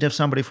reasons, we need to have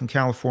somebody from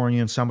California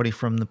and somebody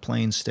from the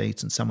Plains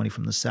States and somebody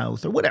from the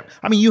South or whatever.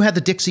 I mean, you had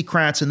the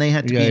Dixiecrats and they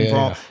had to be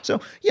involved. So,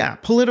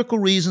 political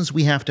reasons,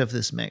 we have to have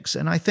this mix.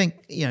 And I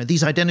think,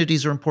 these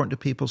identities are important to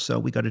people, so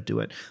we got to do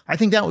it. I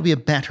think that would be a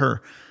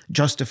better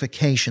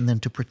justification than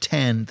to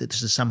pretend that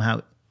this is somehow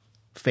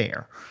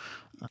fair.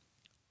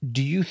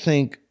 Do you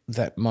think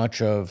that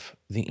much of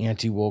the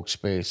anti-woke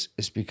space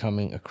is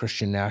becoming a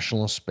Christian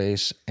nationalist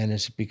space, and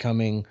is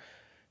becoming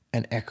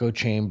an echo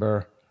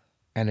chamber?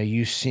 And are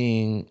you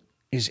seeing,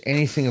 is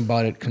anything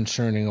about it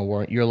concerning a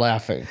war? You're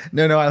laughing.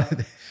 No,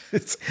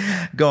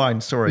 go on.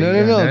 Sorry.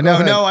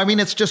 No. I mean,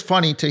 it's just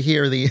funny to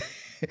hear the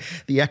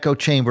echo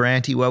chamber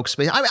anti-woke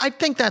space. I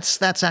think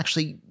that's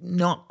actually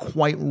not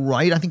quite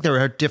right. I think there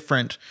are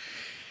different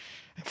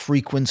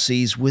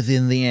frequencies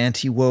within the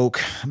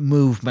anti-woke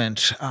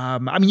movement. I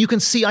mean, you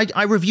can see,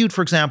 I reviewed,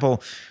 for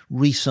example,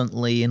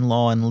 recently in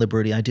Law and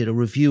Liberty, I did a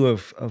review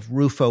of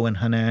Rufo and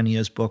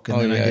Hanania's book, and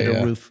then I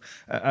did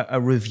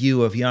a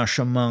review of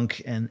Yasha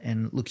Monk and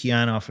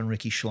Lukianoff and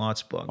Ricky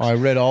Schlot's books. I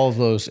read all of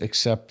those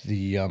except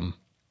the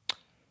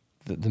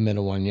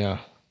middle one, yeah.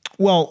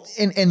 Well,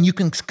 and you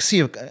can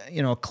see a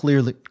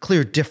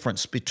clear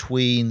difference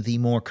between the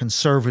more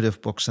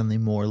conservative books and the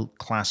more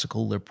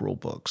classical liberal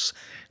books.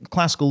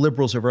 Classical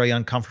liberals are very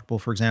uncomfortable,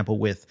 for example,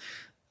 with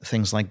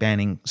things like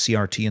banning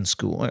CRT in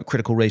school,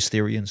 critical race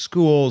theory in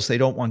schools. They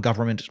don't want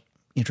government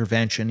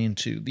intervention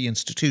into the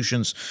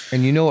institutions.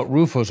 And you know what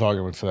Rufo's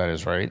argument for that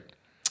is, right?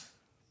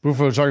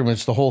 Bruford's argument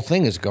is the whole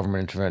thing is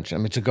government intervention. I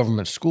mean, it's a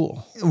government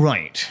school.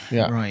 Right.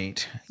 Yeah.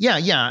 Right. Yeah.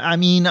 Yeah. I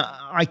mean,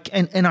 I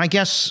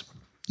guess,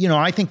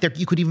 I think that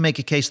you could even make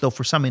a case, though,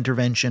 for some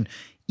intervention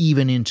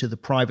even into the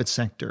private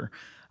sector,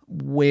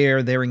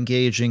 where they're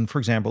engaging, for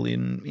example,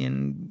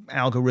 in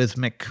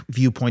algorithmic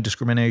viewpoint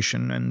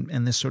discrimination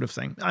and this sort of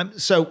thing.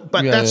 That's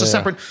a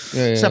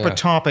separate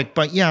topic.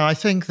 But yeah, I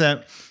think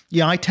that,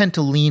 I tend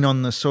to lean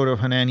on the sort of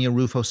Hanania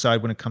Rufo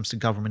side when it comes to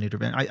government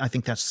intervention. I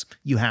think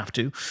you have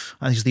to.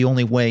 I think it's the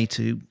only way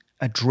to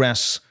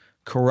address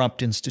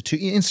corrupt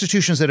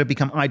institutions that have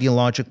become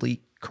ideologically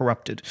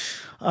corrupted.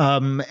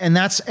 And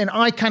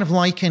I kind of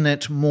liken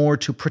it more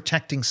to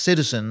protecting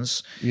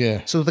citizens.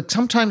 Yeah. So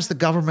sometimes the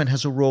government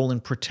has a role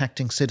in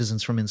protecting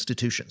citizens from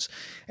institutions.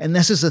 And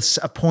this is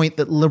a point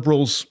that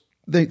liberals,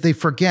 they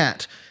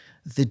forget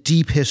the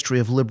deep history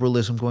of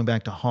liberalism going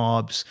back to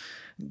Hobbes,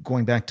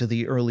 going back to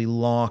the early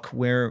Locke,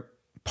 where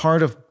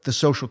part of the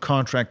social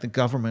contract, the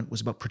government,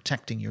 was about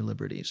protecting your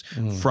liberties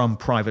from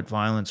private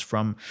violence,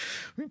 from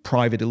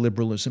private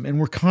illiberalism. And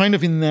we're kind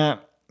of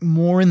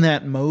more in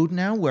that mode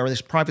now, where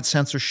there's private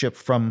censorship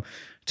from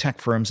tech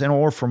firms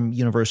or from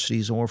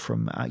universities or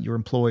from your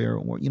employer,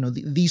 or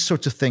these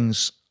sorts of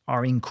things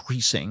are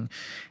increasing,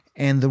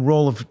 and the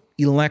role of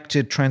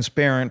elected,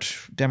 transparent,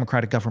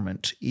 democratic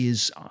government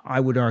is, I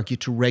would argue,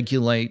 to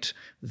regulate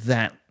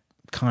that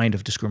kind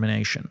of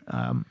discrimination.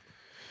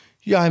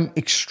 Yeah, I'm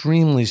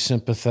extremely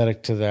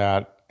sympathetic to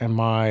that, and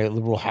my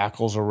liberal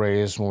hackles are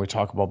raised when we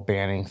talk about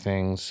banning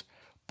things,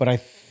 but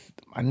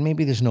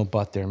maybe there's no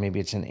but there. Maybe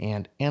it's an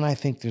and. And I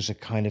think there's a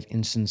kind of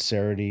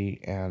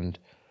insincerity and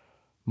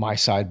my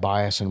side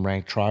bias and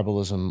rank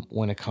tribalism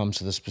when it comes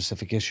to the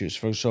specific issues.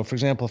 For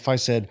example, if I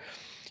said,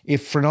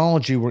 if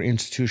phrenology were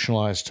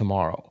institutionalized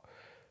tomorrow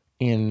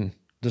in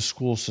the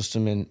school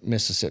system in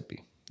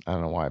Mississippi, I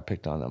don't know why I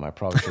picked on them. I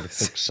probably should have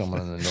picked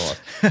someone in the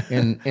north.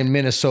 In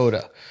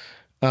Minnesota.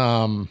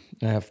 I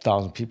have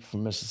 1,000 people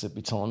from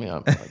Mississippi telling me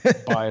I'm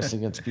biased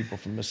against people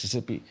from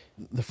Mississippi.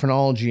 The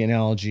phrenology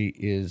analogy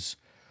is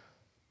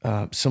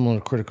similar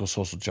to critical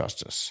social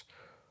justice.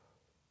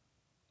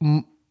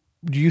 Do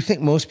you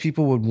think most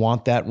people would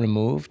want that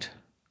removed?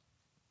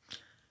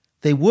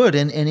 They would,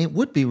 and it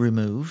would be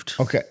removed.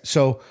 Okay,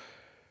 so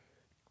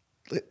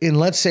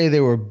let's say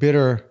there were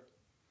bitter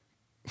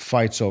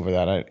fights over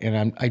that,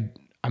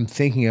 I'm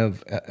thinking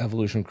of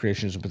evolution and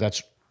creationism, but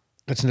that's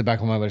in the back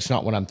of my mind, but it's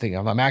not what I'm thinking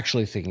of. I'm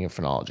actually thinking of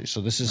phrenology. So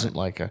this isn't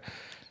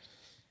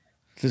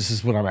this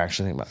is what I'm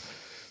actually thinking about.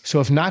 So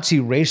if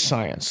Nazi race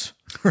science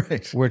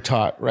were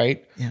taught,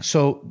 right? Yeah.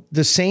 So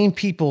the same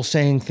people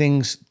saying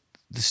things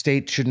the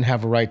state shouldn't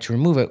have a right to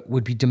remove it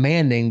would be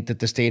demanding that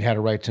the state had a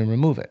right to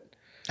remove it.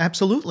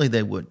 Absolutely,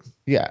 they would.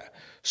 Yeah.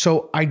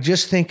 So I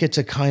just think it's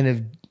a kind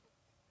of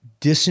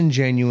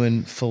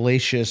disingenuine,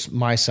 fallacious,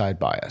 my side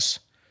bias.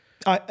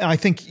 I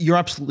think you're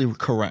absolutely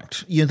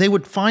correct. They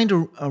would find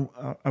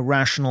a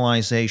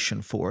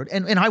rationalization for it.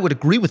 And I would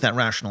agree with that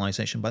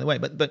rationalization, by the way.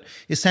 But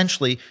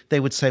essentially, they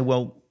would say,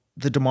 well,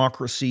 the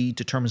democracy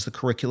determines the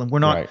curriculum. We're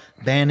not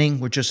banning.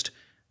 We're just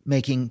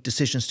making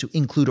decisions to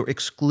include or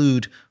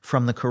exclude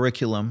from the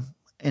curriculum.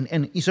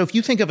 And so if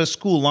you think of a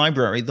school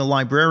library, the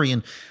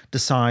librarian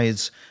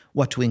decides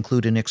what to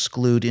include and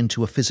exclude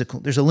into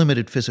there's a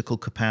limited physical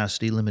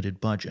capacity,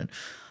 limited budget.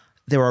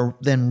 There are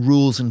then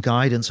rules and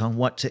guidance on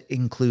what to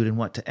include and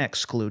what to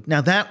exclude.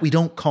 Now that we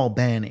don't call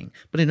banning,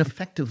 but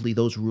effectively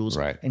those rules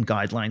and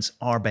guidelines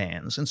are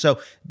bans. And so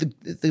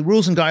the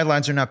rules and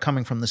guidelines are now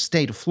coming from the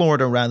state of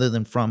Florida rather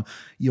than from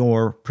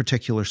your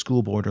particular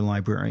school board or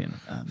librarian.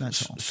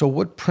 That's all. So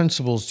what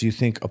principles do you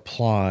think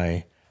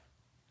apply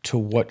to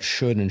what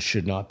should and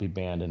should not be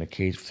banned in a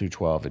K through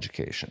 12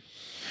 education?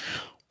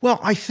 Well,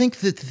 I think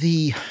that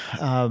the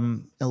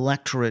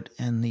electorate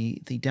and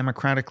the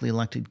democratically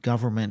elected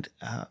government,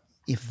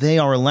 if they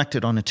are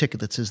elected on a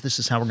ticket that says this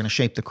is how we're going to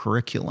shape the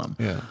curriculum,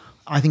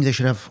 I think they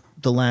should have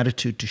the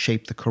latitude to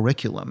shape the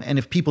curriculum. And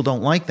if people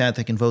don't like that,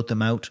 they can vote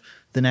them out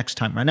the next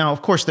time. Right now,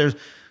 of course, there's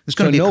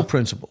going to be no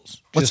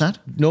principles. What's that?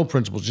 No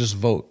principles, just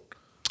vote.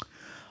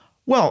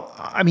 Well,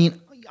 I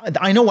mean,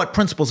 I know what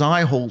principles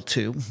I hold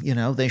to.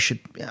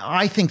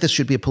 I think this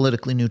should be a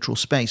politically neutral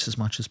space as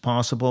much as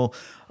possible.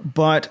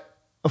 But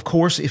of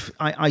course, if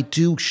I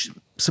do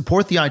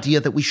support the idea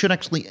that we should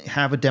actually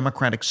have a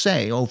democratic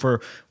say over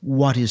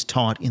what is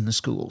taught in the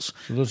schools.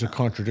 So those are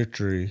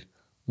contradictory.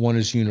 One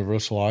is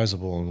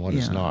universalizable and one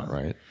is not,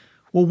 right?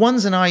 Well,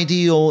 one's an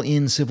ideal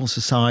in civil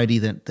society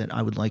that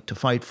I would like to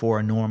fight for,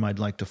 a norm I'd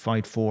like to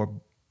fight for.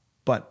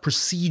 But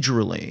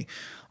procedurally,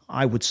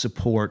 I would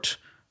support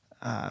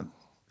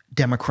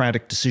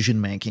democratic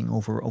decision-making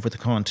over the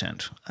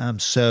content.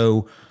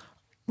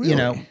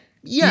 Really?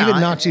 Even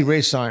Nazi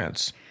race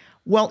science.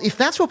 Well, if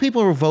that's what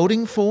people are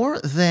voting for,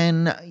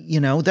 then,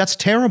 that's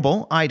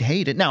terrible. I'd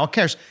hate it. Now, of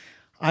course,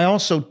 I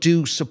also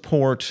do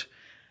support,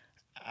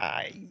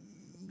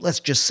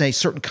 let's just say,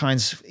 certain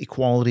kinds of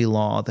equality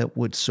law that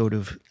would sort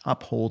of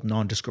uphold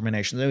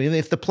non-discrimination. I mean,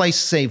 if the place,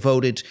 say,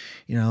 voted,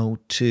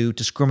 to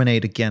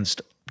discriminate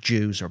against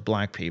Jews or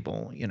black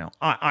people,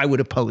 I would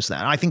oppose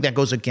that. I think that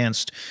goes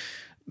against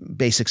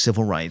basic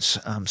civil rights.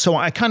 So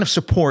I kind of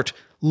support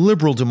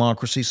liberal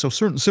democracy, so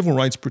certain civil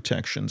rights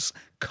protections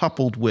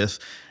coupled with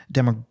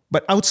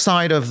but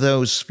outside of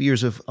those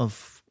spheres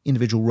of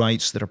individual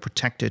rights that are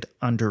protected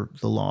under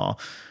the law,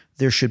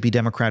 there should be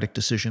democratic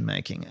decision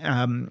making.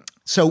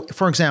 So,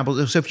 for example,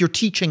 if you're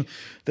teaching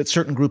that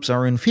certain groups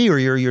are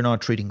inferior, you're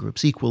not treating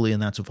groups equally,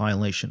 and that's a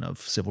violation of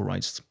civil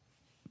rights,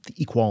 the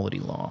equality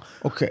law.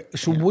 Okay,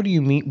 so what do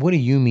you mean? What do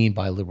you mean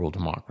by liberal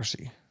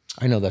democracy?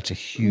 I know that's a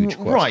huge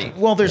question. Right.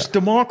 Well, there's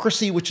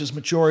democracy, which is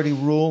majority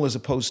rule, as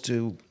opposed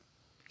to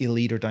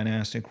elite or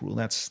dynastic rule.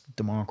 That's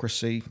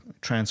democracy,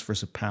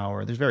 transfers of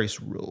power. There's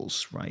various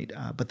rules, right?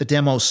 But the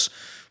demos,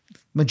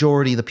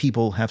 majority of the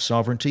people have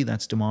sovereignty.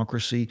 That's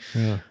democracy.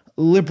 Yeah.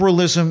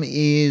 Liberalism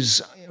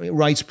is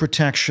rights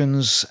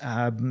protections,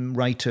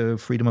 right to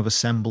freedom of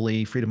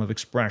assembly, freedom of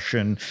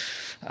expression,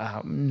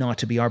 not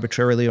to be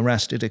arbitrarily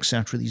arrested,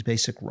 etc. These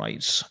basic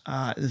rights.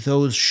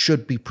 Those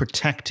should be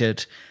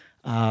protected.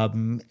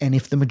 And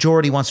if the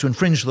majority wants to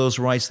infringe those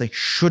rights, they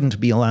shouldn't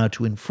be allowed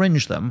to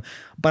infringe them.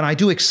 But I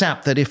do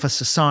accept that if a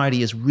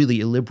society is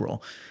really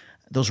illiberal,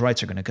 those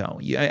rights are going to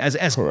go. As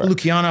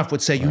Lukyanov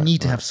would say, you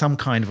need to have some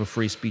kind of a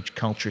free speech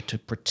culture to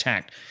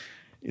protect.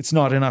 It's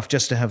not enough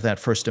just to have that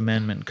First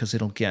Amendment, because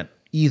it'll get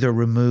either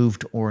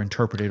removed or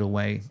interpreted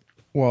away.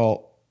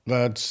 Well,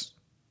 that's,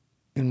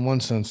 in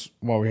one sense,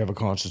 why we have a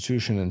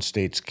constitution, and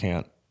states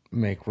can't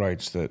make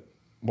rights that,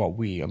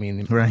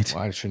 right.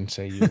 I shouldn't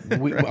say you. I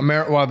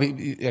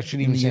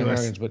shouldn't even say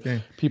Americans, but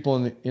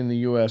people in the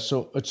U.S.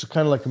 So it's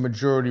kind of like a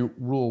majority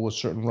rule with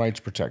certain rights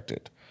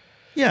protected.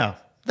 Yeah,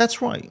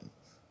 that's right.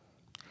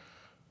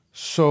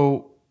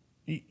 So,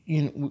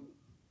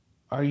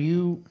 are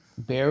you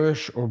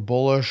bearish or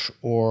bullish,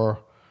 or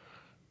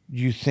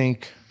you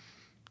think,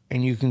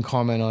 and you can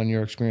comment on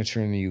your experience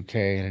here in the UK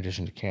in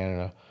addition to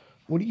Canada,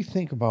 what do you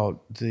think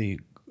about the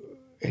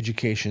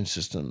education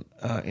system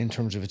in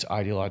terms of its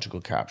ideological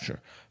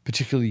capture,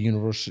 particularly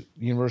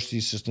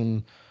university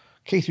system,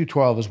 K through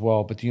 12 as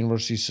well, but the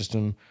university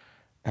system,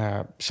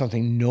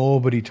 something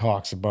nobody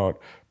talks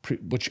about,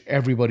 which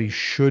everybody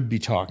should be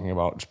talking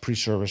about, is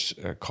pre-service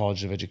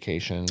college of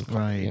education,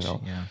 right?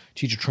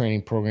 Teacher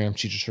training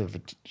programs, teacher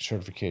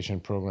certification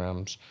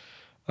programs.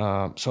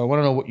 So I want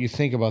to know what you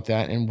think about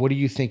that, and what do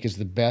you think is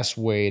the best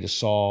way to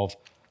solve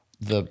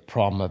the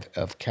problem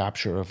of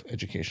capture of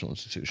educational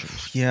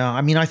institutions? Yeah,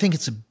 I think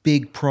it's a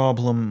big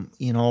problem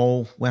in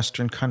all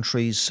Western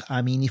countries.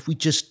 I'm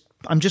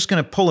just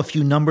going to pull a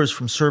few numbers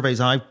from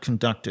surveys I've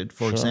conducted.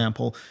 For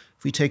example,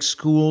 if we take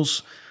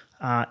schools,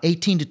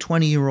 18 to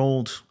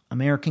 20-year-old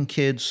American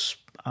kids,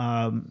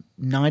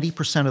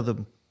 90% of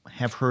them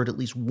have heard at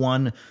least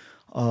one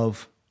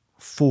of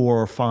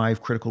 4 or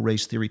 5 critical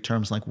race theory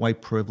terms like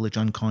white privilege,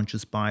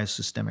 unconscious bias,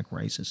 systemic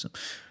racism.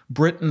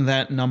 Britain,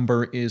 that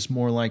number is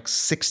more like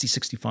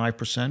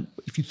 65%.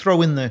 If you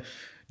throw in the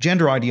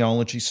gender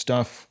ideology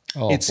stuff,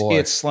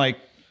 it's like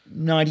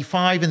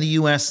 95 in the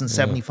US and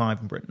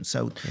 75 in Britain.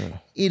 So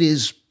it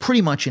is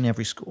pretty much in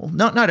every school.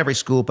 Not every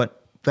school,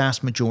 but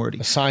vast majority.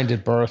 Assigned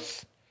at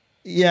birth.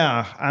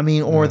 Yeah,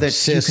 or that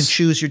cis. You can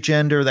choose your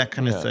gender, that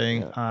kind of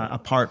thing,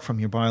 apart from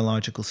your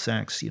biological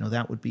sex.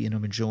 That would be in a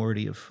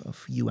majority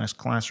of U.S.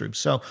 classrooms.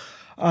 So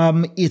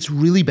it's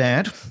really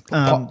bad.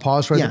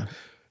 Pause right there.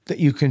 That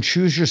you can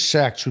choose your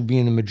sex would be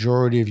in the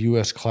majority of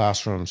U.S.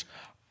 classrooms.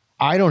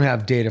 I don't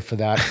have data for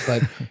that,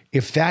 but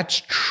if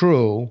that's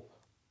true,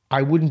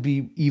 I wouldn't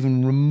be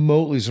even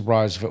remotely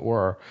surprised if it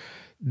were.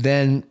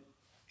 Then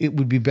it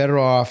would be better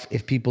off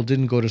if people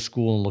didn't go to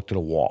school and looked at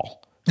a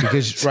wall.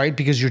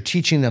 Because you're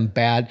teaching them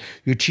bad.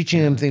 You're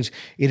teaching them things.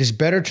 It is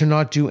better to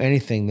not do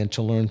anything than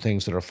to learn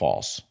things that are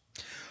false.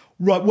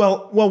 Right.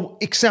 Well,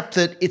 except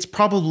that it's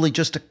probably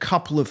just a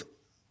couple of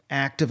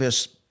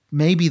activists,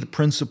 maybe the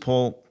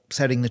principal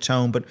setting the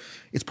tone, but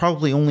it's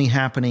probably only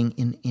happening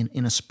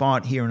in a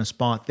spot here and a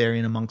spot there,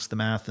 in amongst the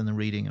math and the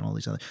reading and all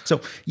these other. So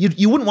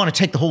you wouldn't want to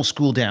take the whole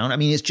school down.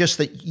 It's just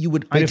that you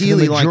would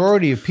ideally, if the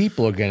majority of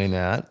people are getting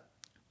that,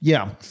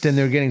 then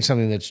they're getting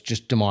something that's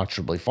just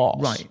demonstrably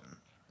false.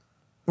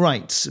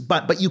 Right,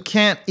 but you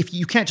can't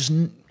just.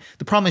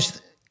 The problem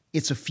is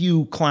it's a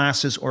few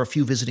classes or a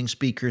few visiting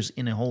speakers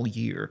in a whole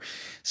year,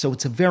 so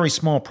it's a very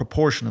small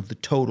proportion of the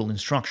total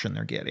instruction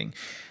they're getting,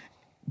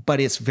 but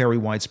it's very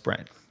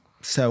widespread.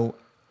 So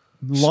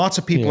lots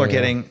of people are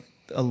getting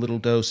a little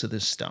dose of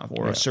this stuff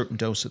or a certain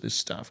dose of this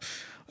stuff.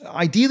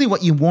 Ideally,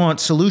 what you want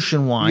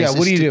solution-wise,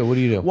 what do you do? What do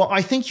you do? Well,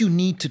 I think you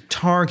need to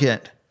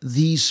target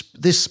this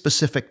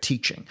specific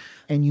teaching,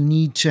 and you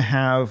need to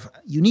have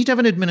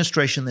an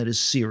administration that is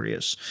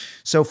serious.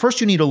 So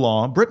first you need a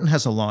law. Britain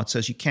has a law that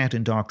says you can't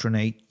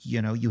indoctrinate,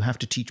 you have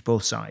to teach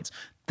both sides.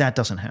 That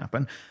doesn't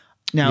happen.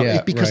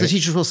 Now, because the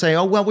teachers will say,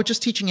 oh, well, we're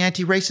just teaching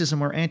anti-racism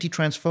or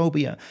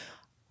anti-transphobia.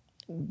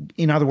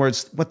 In other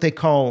words, what they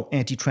call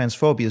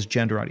anti-transphobia is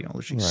gender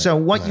ideology. So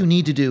what you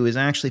need to do is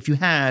actually, if you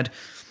had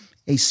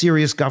a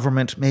serious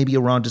government, maybe a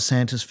Ron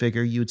DeSantis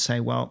figure, you'd say,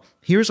 well,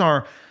 here's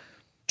our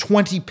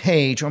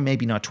 20-page, or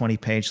maybe not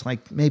 20-page,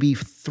 like maybe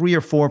 3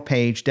 or 4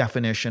 page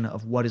definition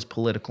of what is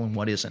political and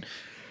what isn't.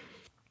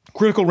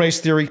 Critical race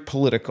theory,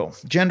 political.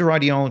 Gender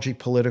ideology,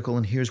 political.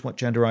 And here's what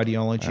gender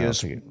ideology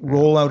is.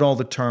 Roll out all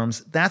the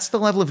terms. That's the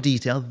level of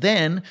detail.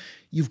 Then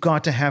you've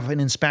got to have an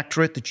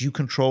inspectorate that you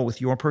control with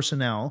your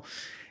personnel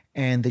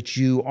and that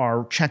you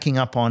are checking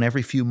up on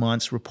every few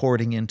months,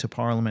 reporting into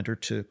Parliament or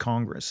to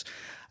Congress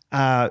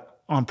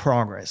on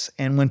progress.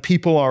 And when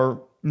people are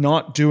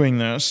not doing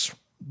this,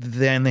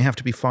 then they have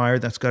to be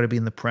fired. That's got to be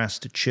in the press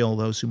to chill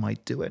those who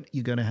might do it.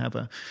 You're going to have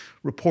a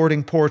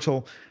reporting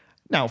portal.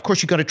 Now, of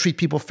course, you've got to treat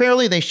people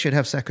fairly. They should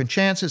have second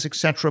chances,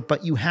 etc.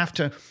 But you have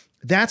to,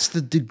 that's the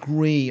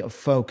degree of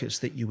focus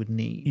that you would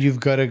need. You've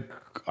got to,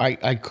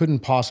 I couldn't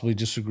possibly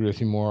disagree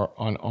with you more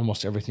on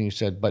almost everything you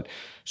said. But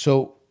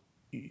so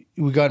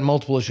we got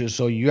multiple issues.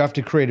 So you have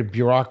to create a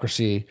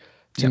bureaucracy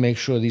to make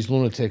sure these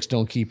lunatics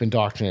don't keep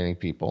indoctrinating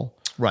people.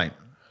 Right.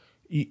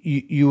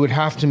 You would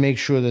have to make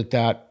sure that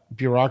that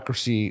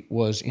bureaucracy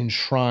was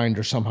enshrined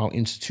or somehow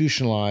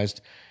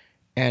institutionalized,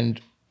 and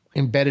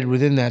embedded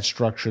within that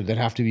structure that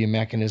have to be a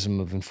mechanism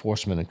of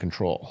enforcement and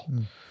control.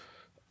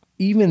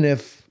 Even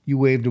if you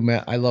waved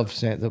I love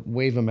saying that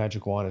wave a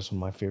magic wand is one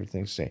of my favorite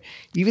things to say.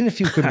 Even if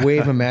you could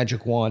wave a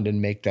magic wand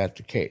and make that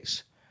the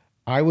case,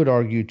 I would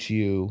argue to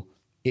you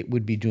it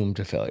would be doomed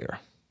to failure.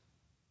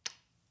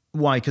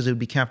 Why? Because it would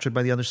be captured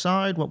by the other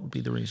side? What would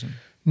be the reason?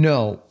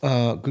 No,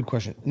 good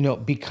question. No,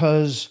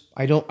 because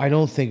I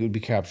don't think it would be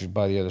captured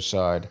by the other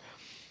side.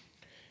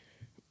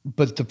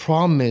 But the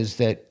problem is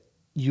that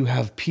you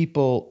have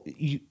people,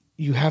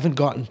 you haven't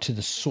gotten to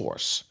the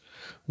source,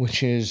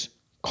 which is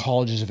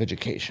colleges of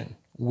education,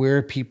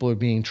 where people are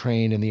being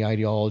trained in the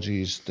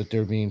ideologies that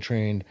they're being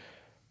trained.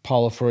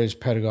 Paulo Freire's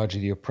Pedagogy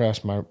of the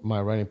Oppressed, my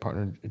writing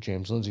partner,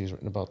 James Lindsay, has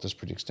written about this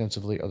pretty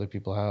extensively. Other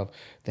people have.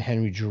 The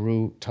Henry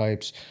Giroux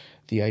types,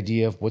 the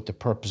idea of what the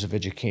purpose of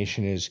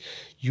education is.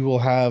 You will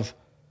have,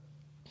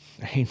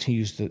 I hate to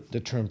use the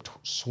term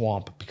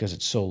swamp because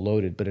it's so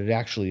loaded, but it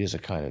actually is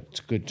it's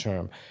a good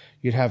term.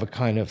 You'd have a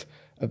kind of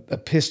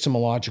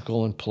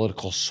epistemological and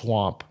political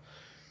swamp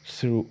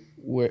through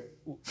where,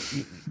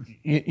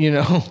 you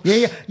know?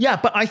 Yeah.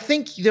 But I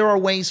think there are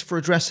ways for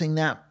addressing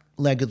that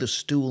leg of the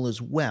stool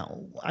as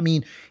well. I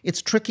mean,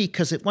 it's tricky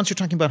because once you're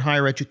talking about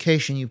higher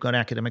education, you've got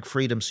academic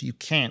freedom, so you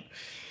can't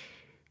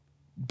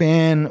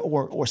ban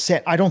or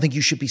set. I don't think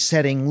you should be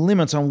setting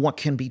limits on what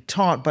can be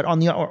taught, but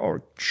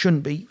or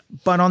shouldn't be.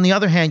 But on the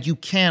other hand, you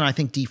can, I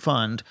think,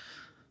 defund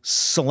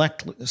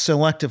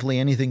selectively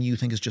anything you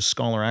think is just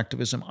scholar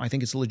activism. I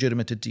think it's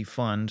legitimate to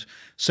defund.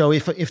 So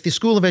if the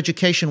School of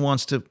Education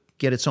wants to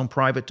get its own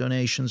private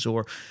donations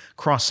or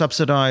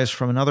cross-subsidize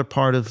from another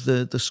part of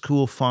the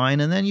school, fine.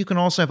 And then you can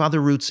also have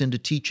other routes into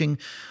teaching,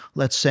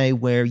 let's say,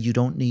 where you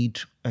don't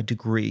need a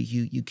degree.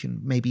 You can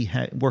maybe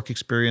work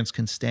experience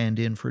can stand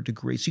in for a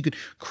degree. So you could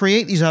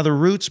create these other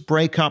routes,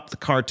 break up the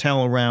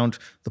cartel around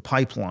the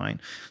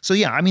pipeline. So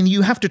yeah, I mean,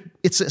 you have to,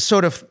 it's a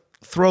sort of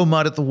throw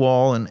mud at the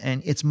wall,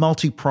 and it's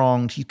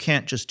multi-pronged. You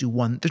can't just do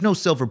one. There's no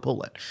silver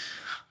bullet.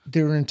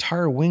 There are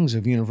entire wings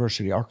of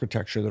university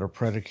architecture that are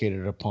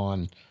predicated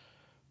upon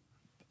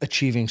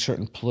achieving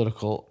certain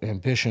political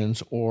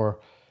ambitions, or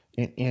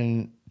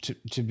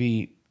to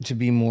be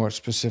more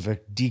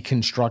specific,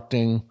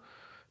 deconstructing,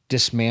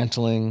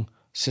 dismantling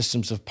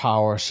systems of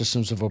power,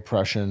 systems of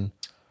oppression.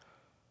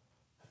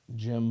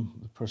 Jim,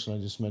 the person I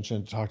just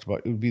mentioned, talked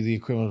about, it would be the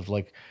equivalent of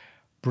like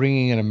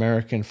bringing an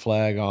American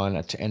flag on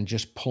and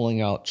just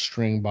pulling out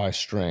string by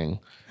string.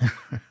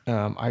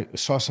 I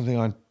saw something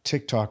on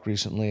TikTok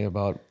recently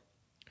about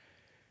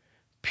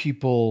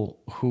people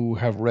who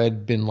have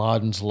read bin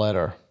Laden's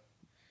letter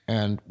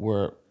and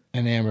were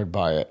enamored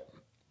by it,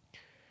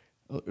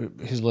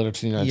 his letter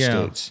to the United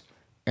States.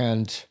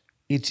 And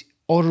it's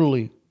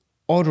utterly,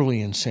 utterly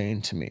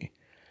insane to me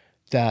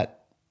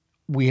that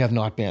we have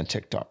not banned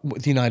TikTok.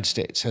 The United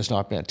States has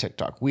not banned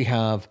TikTok. We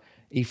have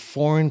a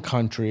foreign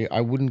country. I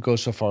wouldn't go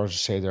so far as to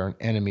say they're an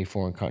enemy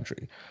foreign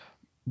country,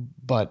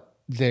 but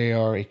they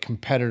are a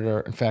competitor.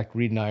 In fact,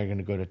 Reed and I are going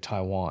to go to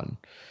Taiwan.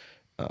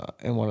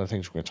 And one of the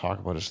things we're going to talk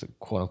about is the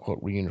quote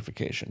unquote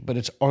reunification. But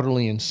it's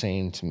utterly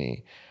insane to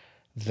me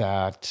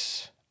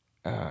that,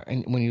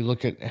 and when you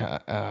look at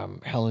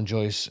Helen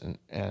Joyce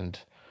and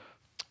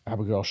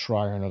Abigail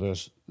Schreier and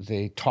others,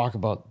 they talk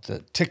about the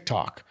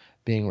TikTok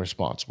being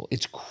responsible.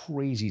 It's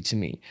crazy to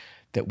me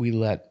that we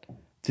let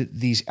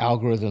these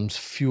algorithms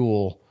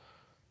fuel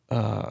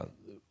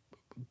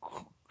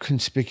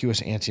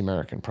conspicuous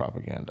anti-American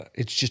propaganda.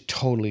 It's just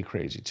totally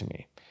crazy to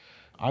me.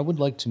 I would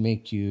like to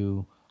make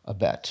you a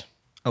bet.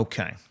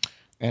 Okay.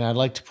 And I'd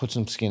like to put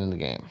some skin in the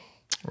game.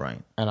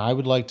 Right. And I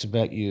would like to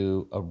bet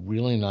you a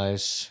really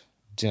nice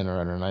dinner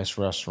at a nice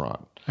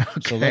restaurant.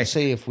 Okay. So let's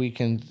say if we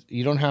can,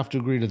 you don't have to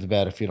agree to the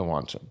bet if you don't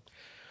want to,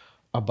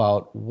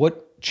 about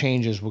what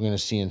changes we're going to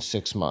see in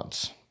 6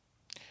 months.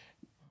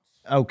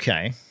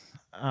 Okay.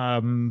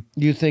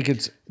 You think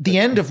it's the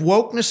end of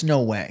wokeness?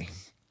 No way.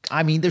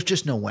 I mean, there's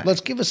just no way.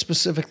 Let's give a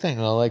specific thing.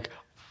 Like,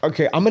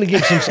 okay, I'm going to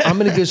give some. I'm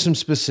going to give some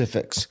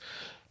specifics.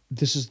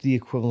 This is the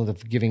equivalent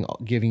of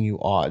giving you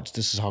odds.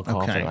 This is how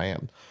confident I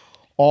am.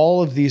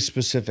 All of these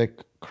specific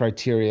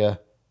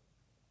criteria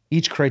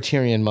each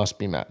criterion must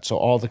be met. So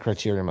all the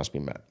criteria must be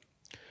met.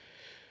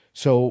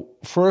 So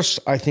first,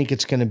 I think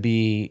it's going to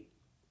be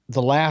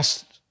the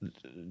last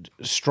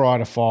straw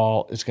to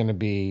fall is going to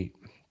be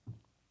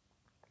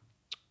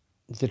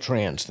the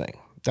trans thing.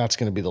 That's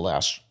going to be the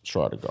last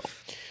straw to go.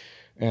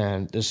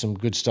 And there's some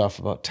good stuff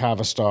about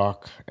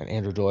Tavistock, and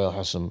Andrew Doyle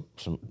has some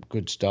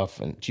good stuff.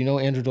 And do you know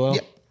Andrew Doyle?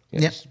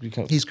 Yeah.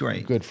 He's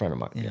great. Good friend of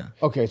mine. Yeah.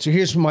 Okay, so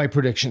here's my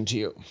prediction to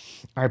you.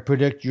 I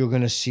predict you're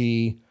going to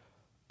see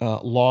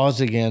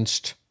laws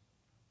against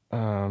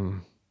hormones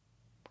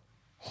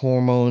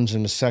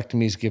and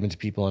mastectomies given to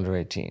people under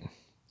 18.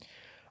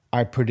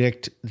 I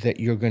predict that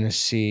you're going to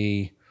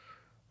see,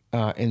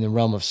 in the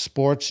realm of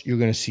sports, you're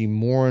going to see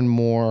more and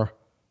more,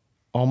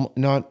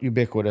 not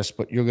ubiquitous,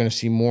 but you're going to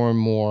see more and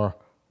more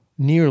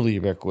nearly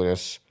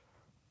ubiquitous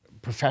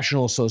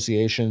professional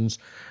associations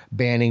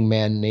banning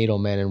NATO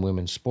men in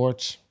women's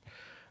sports.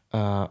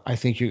 I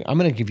think I'm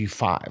going to give you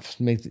 5.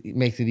 Make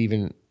it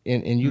even,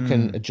 and you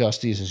can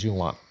adjust these as you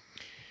want.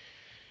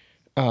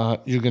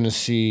 You're going to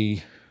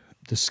see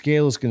the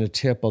scale is going to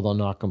tip, although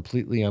not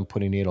completely, on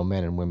putting NATO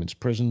men in women's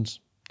prisons.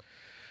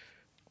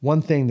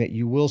 One thing that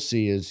you will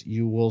see is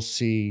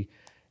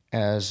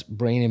as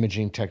brain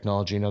imaging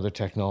technology and other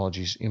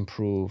technologies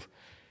improve,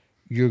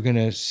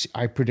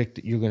 I predict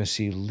that you're going to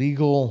see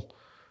legal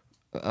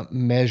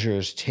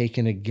measures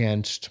taken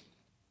against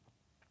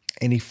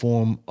any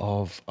form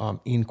of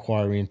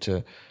inquiry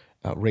into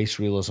race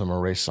realism or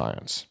race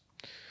science.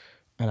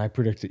 And I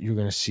predict that you're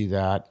going to see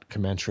that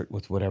commensurate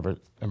with whatever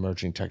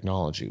emerging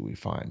technology we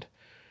find.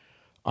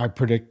 I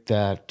predict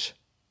that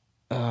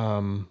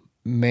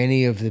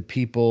many of the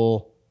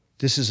people,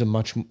 this is a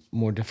much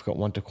more difficult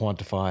one to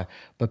quantify,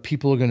 but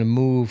people are going to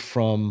move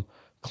from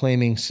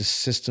claiming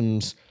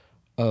systems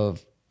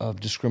of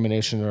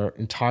discrimination are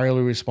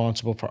entirely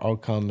responsible for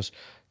outcomes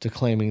to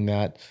claiming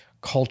that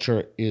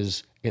culture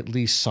is at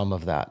least some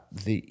of that.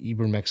 The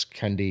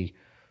Ibrahim-Kendi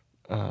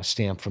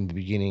stamp from the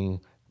beginning,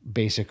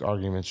 basic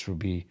arguments would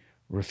be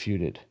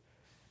refuted.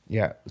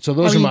 Yeah. So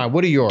those are mine.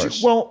 What are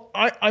yours? Well,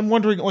 I'm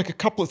wondering, like, a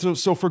couple of,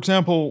 so for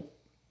example,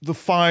 the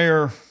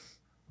fire,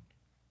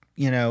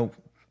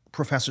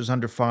 professors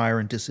under fire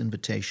and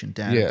disinvitation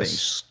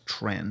database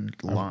trend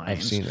lines.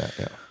 I've seen that,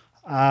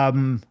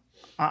 yeah.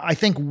 I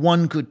think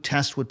one good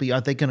test would be, are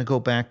they going to go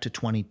back to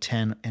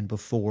 2010 and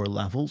before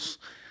levels?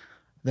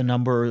 The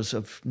numbers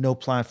of no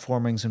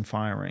platformings and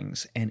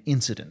firings and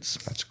incidents.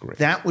 That's great.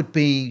 That would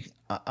be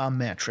a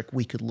metric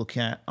we could look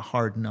at, a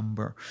hard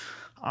number.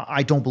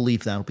 I don't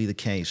believe that'll be the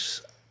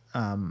case.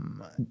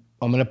 I'm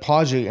going to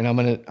pause you, and I'm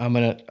going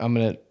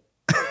to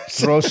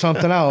throw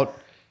something out,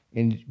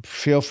 and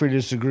feel free to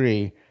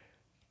disagree.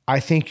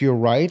 I think you're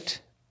right,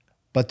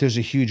 but there's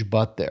a huge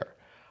but there.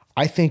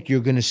 I think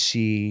you're going to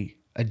see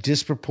a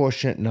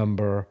disproportionate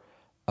number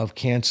of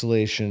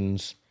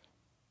cancellations.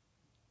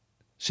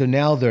 So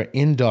now they're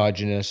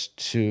endogenous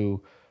to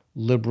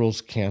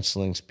liberals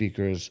canceling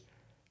speakers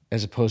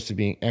as opposed to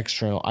being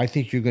external. I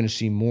think you're going to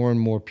see more and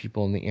more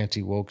people in the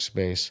anti-woke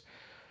space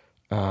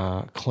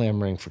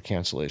clamoring for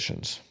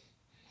cancellations.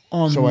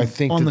 So I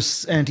think on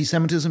the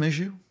anti-Semitism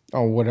issue?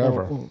 Oh,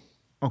 whatever.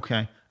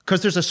 Okay.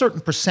 Because there's a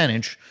certain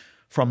percentage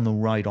from the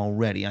right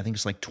already. I think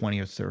it's like 20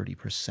 or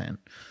 30%.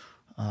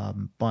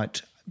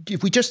 But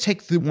if we just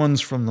take the ones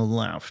from the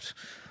left,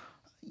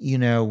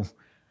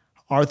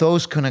 are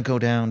those going to go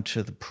down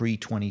to the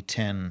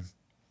pre-2010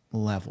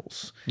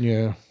 levels?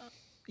 Yeah.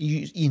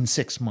 In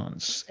 6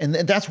 months? And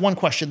that's one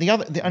question.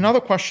 Another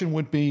question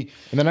would be...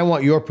 And then I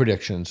want your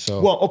predictions.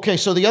 So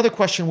the other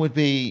question would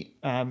be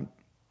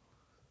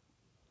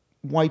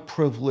white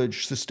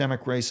privilege,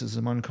 systemic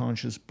racism,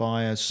 unconscious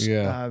bias,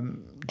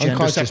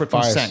 gender separate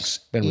from sex.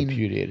 Been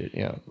repudiated,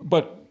 yeah.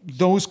 But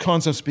those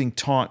concepts being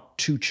taught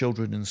to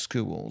children in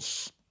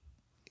schools,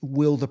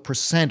 will the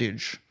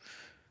percentage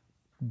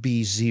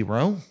be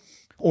 0?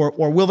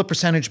 Or will the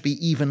percentage be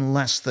even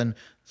less than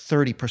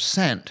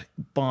 30%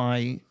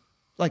 by,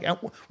 like,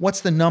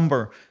 what's the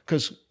number?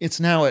 Because it's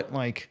now at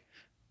like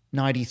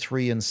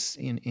 93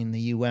 in the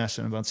US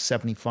and about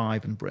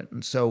 75 in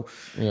Britain. So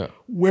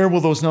where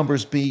will those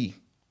numbers be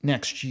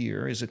next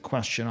year is a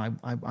question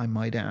I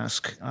might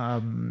ask.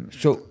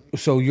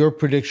 So your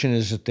prediction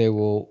is that they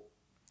will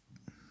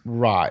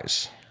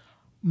rise?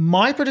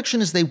 My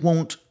prediction is they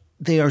won't.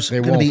 They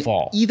won't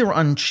fall.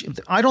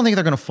 I don't think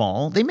they're going to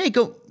fall. They may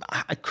go.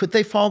 Could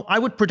they fall? I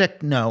would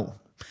predict no.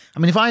 I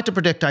mean, if I had to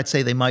predict, I'd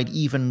say they might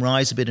even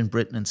rise a bit in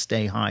Britain and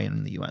stay high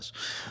in the U.S.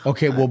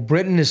 Okay, well,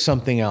 Britain is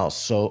something else.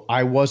 So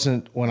I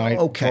wasn't when I.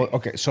 Okay.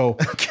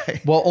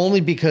 Okay. Well,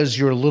 only because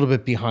you're a little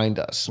bit behind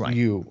us. Right.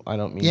 I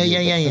don't mean. Yeah.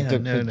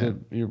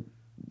 You're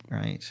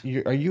right.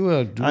 Are you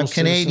a dual I'm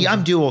Canadian. citizen?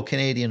 I'm dual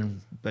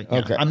Canadian, but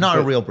okay. I'm not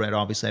a real Brit.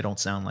 Obviously, I don't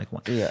sound like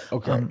one. Yeah.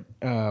 Okay.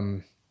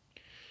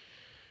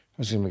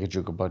 I was going to make a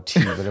joke about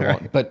tea, but I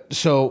won't. But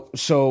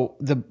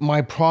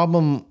my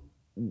problem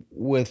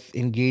with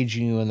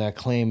engaging you in that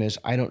claim is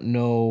I don't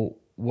know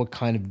what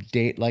kind of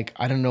data, like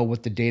I don't know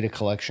what the data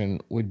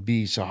collection would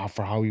be. So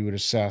for how you would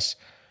assess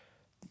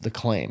the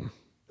claim.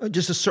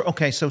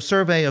 So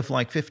survey of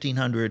like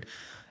 1,500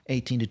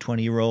 18 to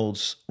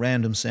 20-year-olds,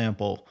 random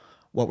sample,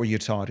 what were you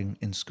taught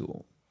in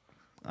school?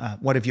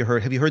 What have you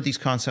heard? Have you heard these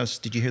concepts?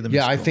 Did you hear them in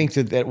Yeah, school? I think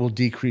that will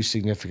decrease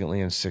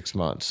significantly in 6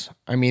 months.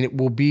 I mean, it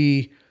will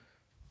be,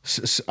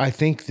 I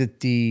think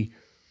that the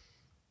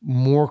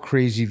more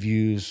crazy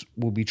views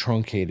will be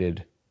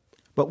truncated.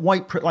 But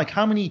like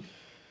how many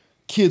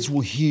kids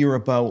will hear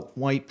about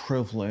white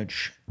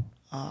privilege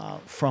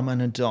from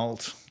an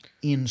adult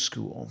in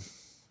school?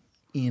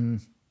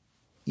 That's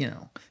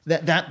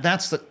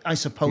the, I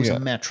suppose, a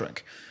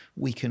metric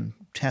we can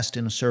test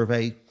in a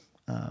survey.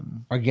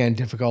 Again,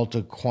 difficult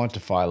to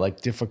quantify,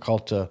 like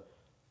difficult to...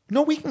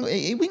 No, we can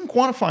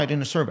quantify it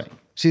in a survey.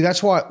 See,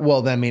 that's why,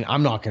 well, I mean,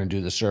 I'm not going to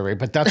do the survey,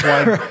 but that's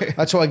why, right.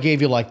 That's why I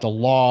gave you like the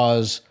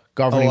laws,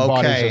 governing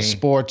bodies of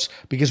sports,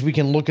 because we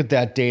can look at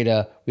that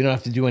data. We don't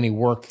have to do any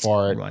work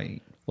for it.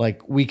 Right.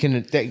 Like we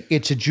can,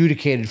 it's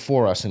adjudicated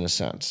for us in a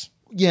sense.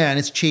 Yeah, and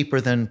it's cheaper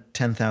than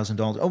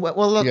 $10,000. Oh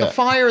well, look,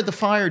 the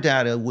fire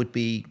data would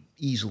be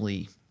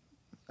easily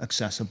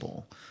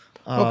accessible.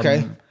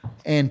 Okay.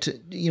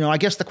 And I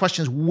guess the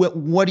question is,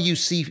 what do you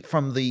see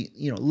from the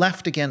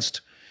left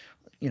against,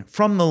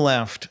 from the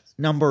left,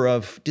 number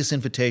of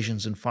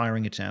disinvitations and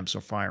firing attempts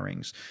or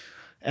firings,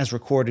 as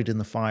recorded in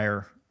the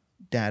fire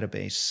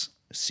database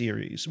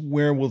series?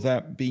 Where will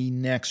that be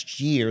next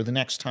year? The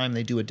next time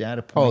they do a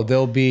data point? Oh,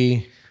 there'll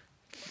be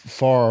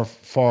far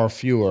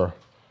fewer.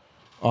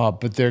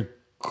 But there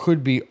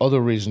could be other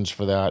reasons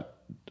for that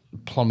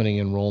plummeting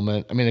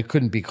enrollment. I mean,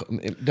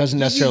 it doesn't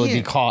necessarily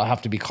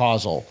have to be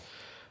causal.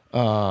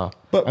 But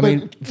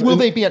will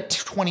they be at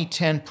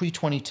 2010,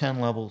 pre-2010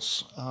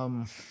 levels?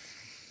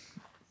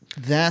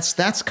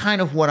 That's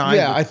kind of what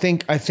I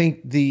think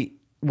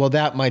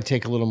that might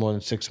take a little more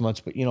than 6 months.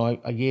 But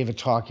I gave a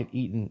talk at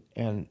Eton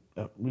and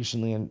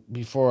recently, and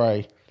before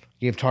I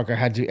gave a talk,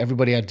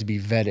 everybody had to be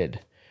vetted.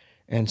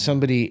 And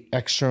somebody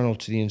external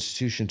to the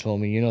institution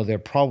told me, they're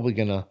probably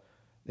going to,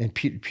 and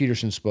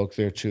Peterson spoke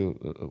there too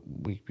a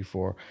week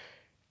before,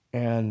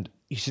 and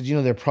he said,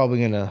 they're probably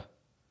going to,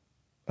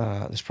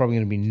 there's probably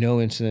going to be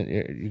no incident,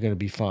 you're going to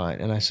be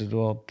fine. And I said,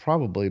 well,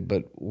 probably,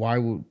 but why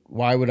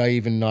would I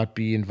even not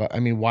be invited? I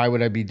mean, why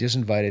would I be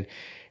disinvited?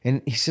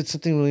 And he said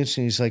something really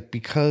interesting. He's like,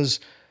 because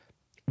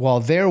while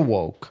they're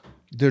woke,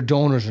 their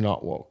donors are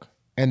not woke.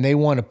 And they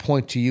want to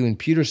point to you and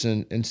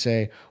Peterson and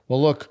say,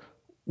 well, look,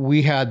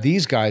 we had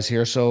these guys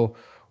here, so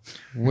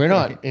we're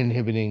not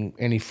inhibiting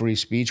any free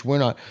speech. We're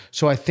not.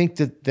 So I think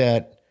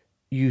that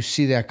you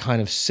see that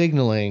kind of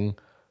signaling.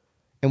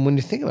 And when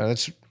you think about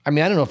it, I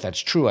don't know if that's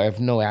true. I have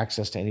no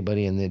access to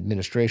anybody in the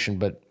administration,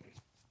 but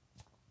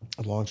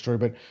a long story.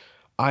 But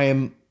I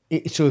am.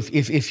 So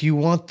if you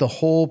want the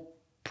whole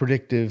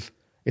predictive,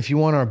 if you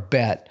want our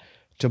bet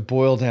to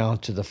boil down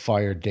to the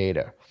fire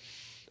data,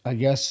 I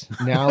guess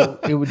now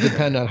it would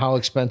depend on how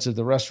expensive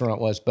the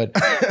restaurant was, but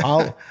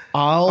I'll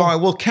all right,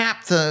 we'll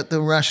cap the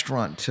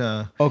restaurant.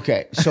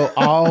 Okay, so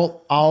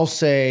I'll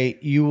say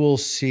you will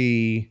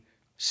see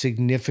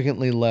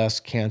significantly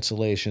less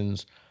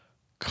cancellations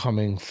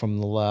coming from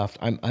the left.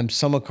 I'm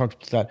somewhat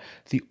comfortable with that.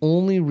 The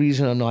only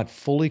reason I'm not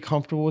fully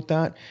comfortable with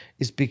that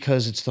is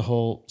because it's the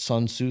whole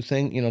Sun Tzu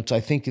thing.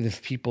 I think that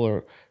if people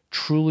are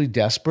truly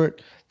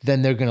desperate,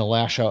 then they're going to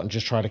lash out and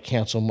just try to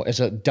cancel more as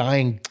a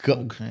dying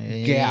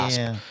gasp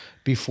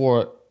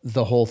before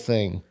the whole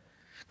thing.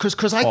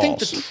 Because I think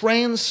the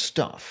trans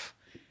stuff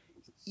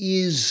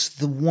is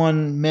the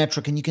one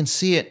metric, and you can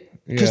see it.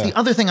 Because the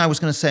other thing I was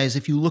going to say is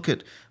if you look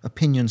at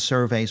opinion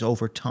surveys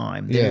over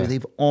time,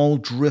 they've all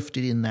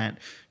drifted in that,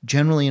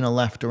 generally in a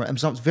left or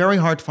so it's very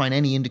hard to find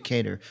any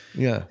indicator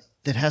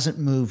that hasn't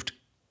moved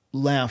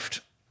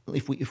left,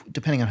 if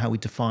depending on how we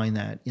define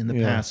that, in the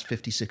past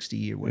 50, 60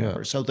 years, whatever.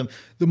 Yeah. So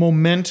the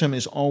momentum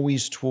is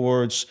always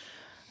towards,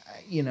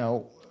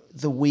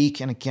 the weak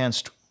and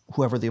against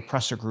whoever the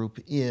oppressor group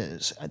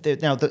is.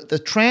 Now, the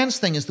trans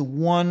thing is the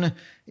one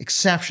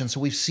exception.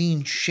 So we've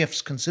seen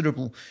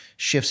considerable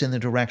shifts in the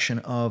direction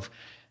of,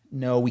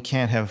 no, we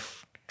can't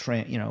have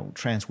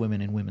trans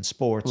women in women's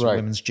sports or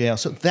women's jail.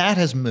 So that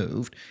has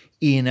moved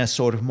in a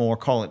sort of more,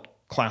 call it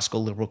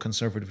classical liberal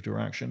conservative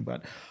direction.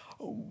 But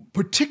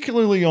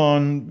particularly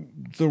on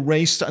the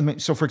race,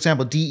 so for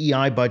example,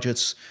 DEI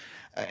budgets,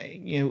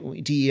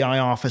 DEI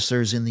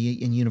officers in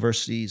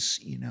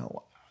universities,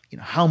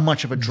 how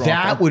much of a drop?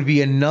 That would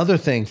be another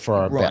thing for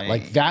our bet.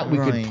 Like that we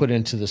could put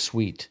into the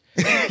suite,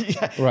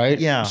 right?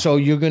 Yeah. So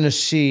you're going to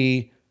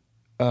see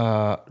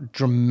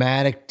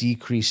dramatic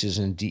decreases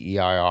in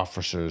DEI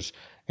officers,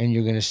 and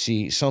you're going to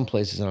see some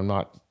places, and I'm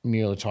not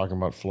merely talking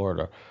about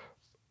Florida,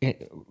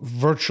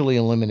 virtually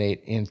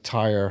eliminate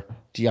entire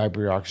DEI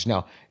bureaucracies.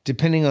 Now,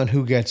 depending on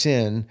who gets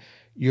in,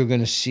 you're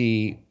going to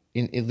see,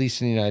 at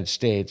least in the United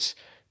States,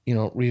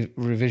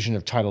 revision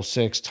of Title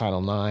VI,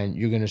 Title IX.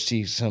 You're going to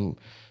see some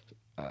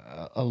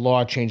a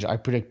law change, I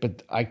predict,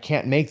 but I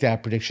can't make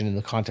that prediction in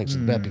the context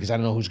of the bet because I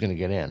don't know who's going to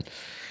get in.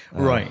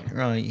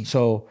 Right.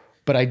 So,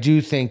 but I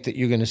do think that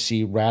you're going to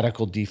see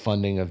radical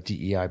defunding of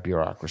DEI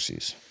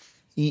bureaucracies.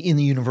 In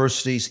the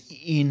universities,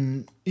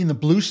 in the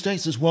blue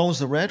states as well as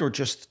the red, or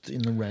just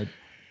in the red?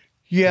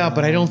 Yeah,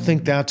 but I don't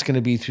think that's going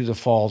to be through the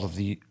fault of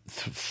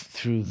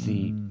through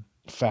the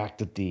fact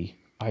that the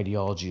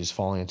ideology is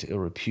falling into ill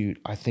repute.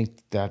 I think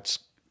that's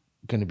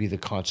going to be the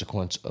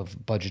consequence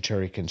of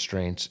budgetary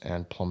constraints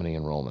and plummeting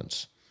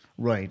enrollments.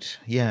 Right.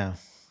 Yeah.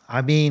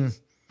 I mean,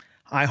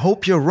 I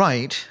hope you're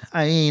right.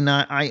 I mean,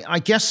 I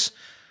guess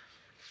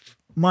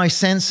my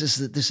sense is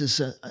that this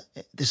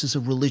is a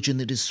religion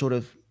that is sort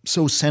of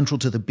so central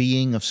to the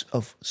being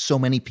of so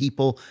many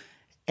people.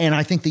 And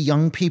I think the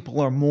young people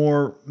are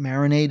more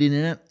marinated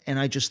in it. And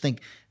I just think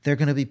they're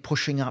going to be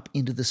pushing up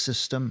into the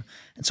system.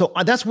 And so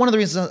that's one of the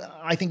reasons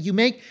I think you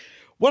make.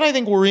 What I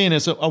think we're in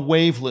is a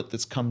wavelet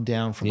that's come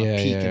down from a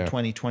peak in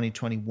 2020,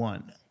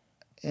 21.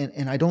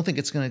 And I don't think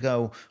it's going to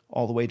go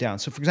all the way down.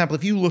 So, for example,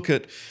 if you look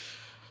at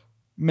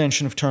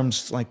mention of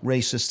terms like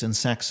racist and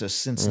sexist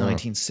since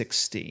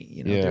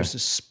 1960, there's a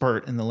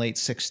spurt in the late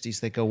 60s.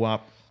 They go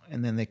up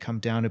and then they come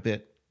down a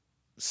bit,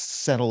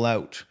 settle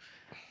out.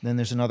 Then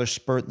there's another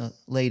spurt in the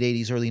late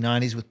 80s, early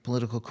 90s with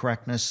political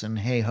correctness and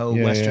hey-ho,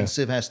 Western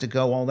Civ has to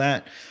go, all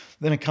that.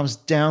 Then it comes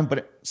down, but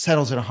it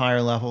settles at a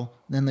higher level.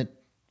 Then the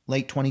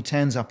late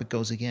 2010s, up it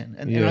goes again.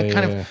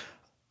 And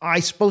I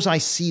suppose I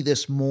see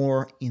this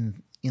more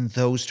in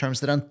those terms,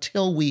 that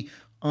until we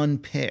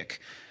unpick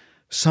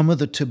some of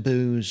the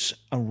taboos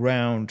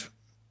around,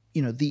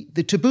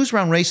 the taboos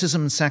around racism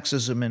and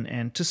sexism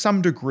and to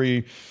some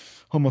degree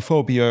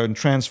homophobia and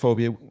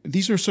transphobia,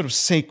 these are sort of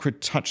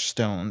sacred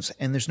touchstones,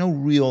 and there's no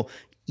real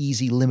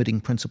easy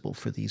limiting principle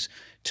for these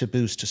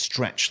taboos to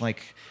stretch.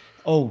 Like,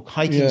 oh,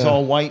 hiking's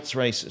all white's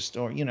racist,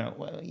 or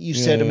you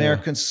said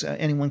Americans,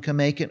 anyone can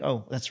make it.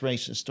 Oh, that's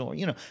racist, or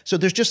So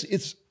there's just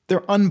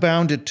they're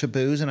unbounded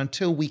taboos, and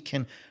until we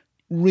can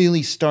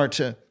really start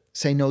to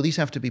say no, these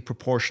have to be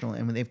proportional,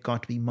 and they've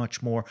got to be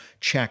much more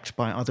checked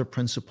by other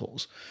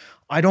principles,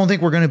 I don't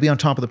think we're going to be on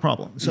top of the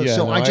problem.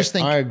 I just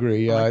think I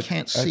agree. Yeah, I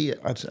can't see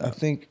it.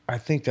 I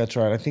think that's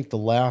right. I think the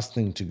last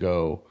thing to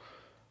go,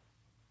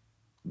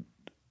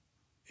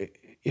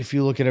 if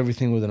you look at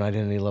everything with an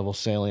identity level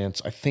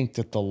salience, I think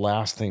that the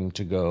last thing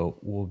to go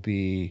will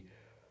be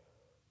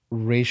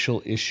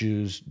racial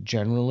issues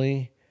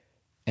generally,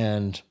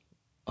 and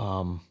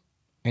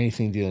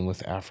anything dealing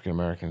with African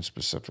Americans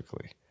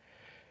specifically.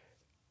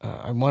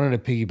 I wanted to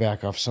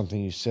piggyback off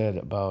something you said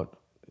about,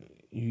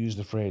 you used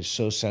the phrase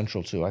 "so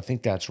central to." I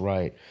think that's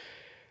right.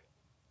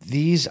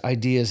 These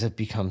ideas have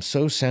become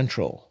so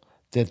central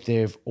that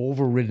they've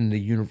overridden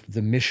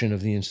the mission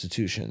of the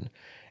institution,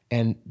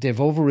 and they've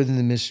overridden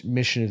the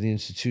mission of the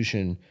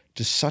institution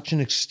to such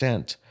an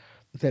extent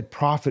that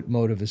profit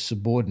motive is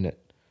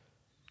subordinate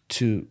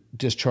to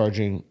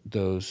discharging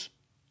those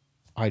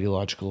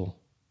ideological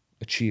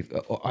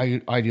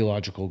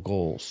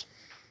goals.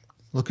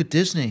 Look at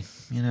Disney,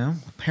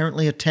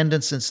 apparently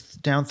attendance is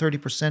down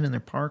 30% in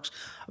their parks.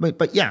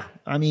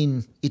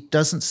 It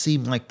doesn't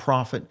seem like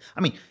profit.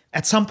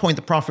 At some point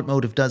the profit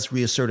motive does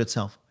reassert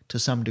itself to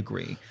some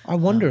degree. I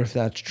wonder if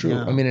that's true.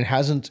 Yeah. It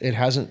hasn't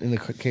in the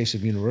case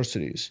of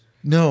universities.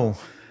 No,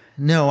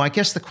 I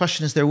guess the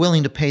question is they're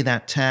willing to pay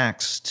that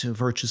tax to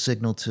virtue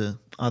signal to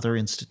other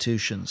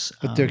institutions.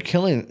 But they're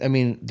killing, I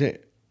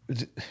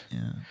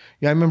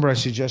remember I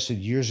suggested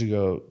years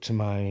ago to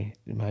my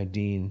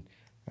dean,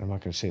 I'm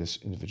not going to say this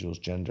individual's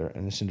gender,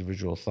 and this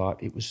individual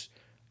thought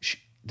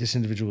this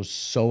individual was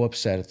so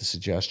upset at the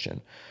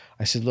suggestion.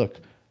 I said, look,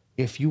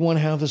 if you want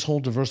to have this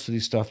whole diversity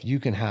stuff, you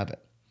can have it.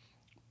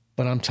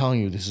 But I'm telling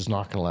you, this is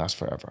not going to last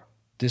forever.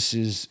 This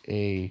is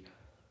it's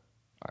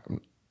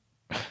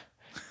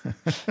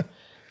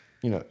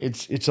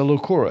a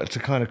locura. It's a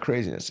kind of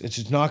craziness. It's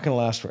just not going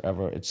to last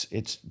forever.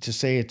 It's to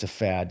say it's a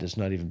fad does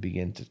not even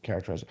begin to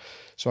characterize it.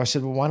 So I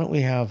said, well, why don't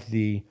we have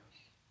the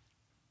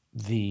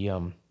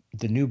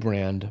new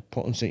brand,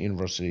 Portland State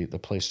University, the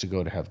place to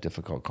go to have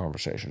difficult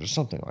conversations, or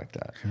something like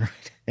that.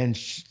 Right.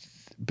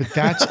 But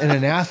that's an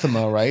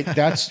anathema, right?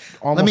 That's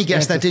almost. Let me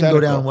guess, that didn't go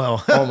down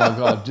well. Oh my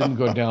God, didn't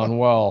go down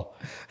well.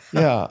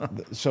 Yeah.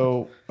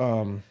 So,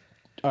 all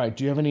right.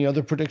 Do you have any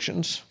other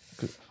predictions?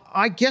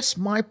 I guess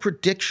my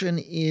prediction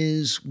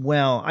is,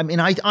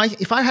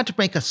 if I had to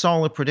make a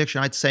solid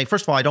prediction, I'd say,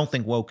 first of all, I don't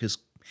think woke is.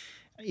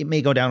 It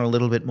may go down a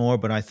little bit more,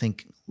 but I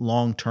think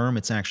long term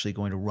it's actually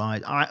going to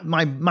rise.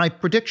 My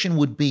prediction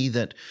would be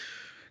that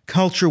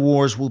culture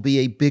wars will be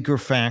a bigger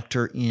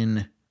factor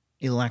in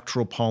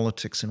electoral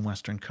politics in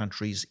Western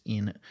countries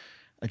in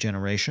a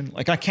generation.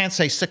 Like, I can't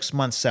say 6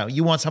 months out.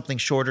 You want something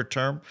shorter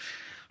term?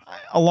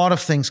 A lot of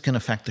things can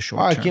affect the short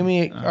term.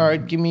 All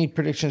right, give me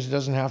predictions. It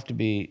doesn't have to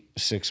be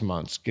 6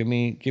 months. Give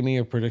me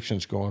your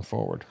predictions going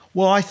forward.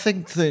 Well, I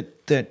think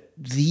that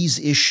these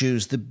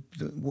issues, the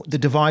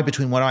divide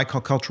between what I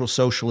call cultural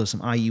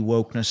socialism, i.e.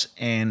 wokeness,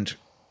 and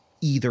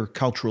either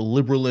cultural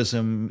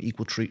liberalism,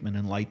 equal treatment,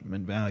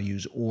 enlightenment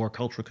values, or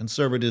cultural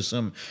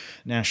conservatism,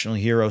 national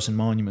heroes and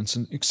monuments,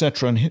 and et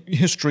cetera, and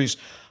histories,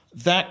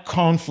 that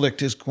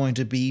conflict is going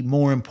to be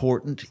more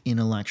important in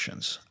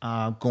elections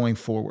going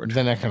forward.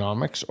 Than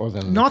economics, or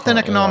than not than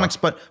economics,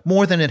 but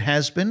more than it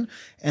has been,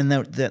 and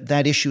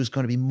that issue is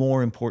going to be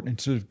more important in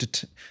sort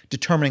of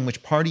determining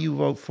which party you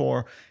vote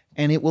for,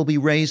 and it will be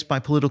raised by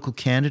political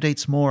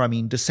candidates more. I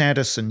mean,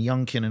 DeSantis and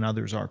Youngkin and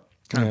others are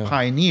kind of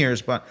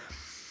pioneers, but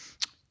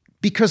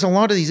because a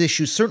lot of these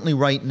issues, certainly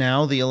right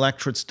now, the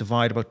electorate's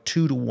divide about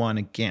 2-1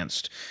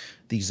 against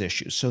these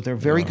issues. So they're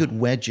very good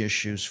wedge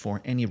issues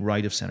for any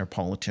right-of-center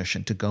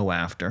politician to go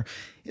after,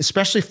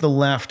 especially if the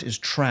left is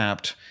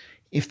trapped.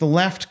 If the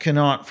left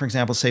cannot, for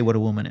example, say what a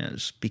woman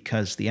is,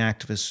 because the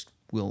activists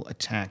will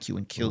attack you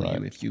and kill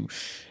you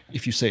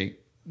if you say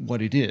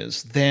what it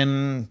is,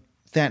 then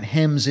that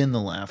hems in the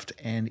left,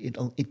 and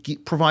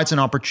it provides an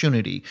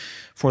opportunity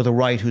for the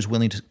right who's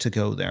willing to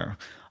go there.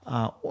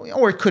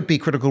 Or it could be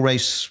critical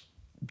race,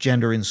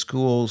 gender in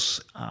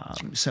schools.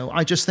 So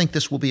I just think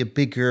this will be a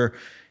bigger...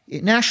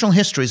 National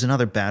history is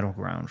another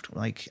battleground.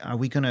 Like, are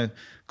we going to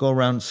go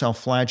around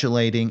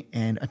self-flagellating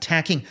and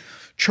attacking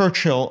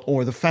Churchill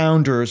or the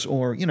founders,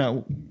 or,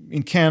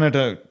 in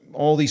Canada,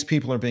 all these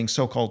people are being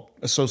so-called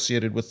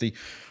associated with the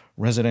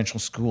residential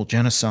school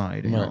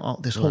genocide,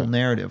 this whole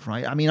narrative,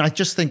 right? I mean, I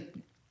just think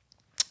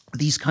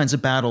these kinds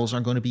of battles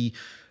are going to be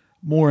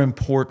more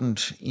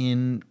important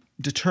in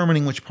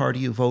determining which party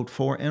you vote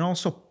for, and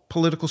also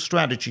political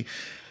strategy.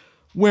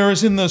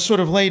 Whereas in the sort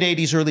of late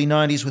 80s, early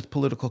 90s, with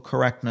political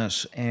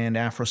correctness and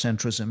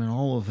Afrocentrism and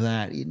all of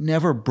that, it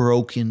never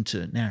broke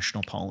into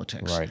national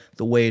politics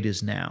the way it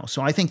is now.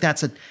 So I think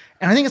and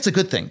I think it's a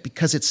good thing,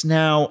 because it's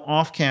now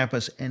off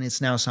campus and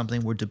it's now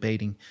something we're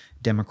debating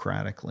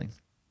democratically.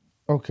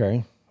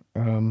 Okay.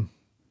 I'm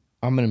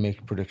going to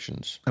make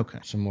predictions. Okay.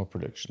 Some more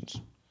predictions.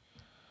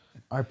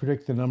 I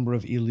predict the number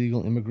of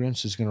illegal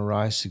immigrants is going to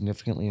rise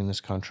significantly in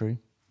this country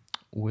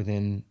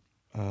within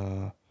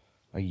a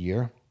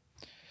year.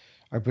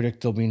 I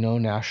predict there'll be no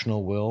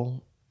national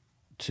will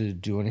to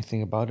do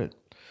anything about it.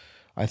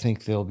 I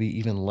think there'll be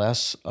even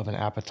less of an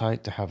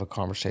appetite to have a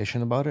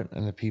conversation about it,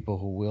 and the people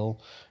who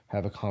will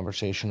have a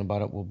conversation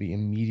about it will be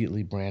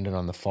immediately branded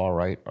on the far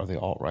right or the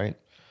alt-right.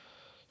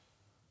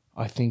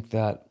 I think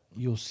that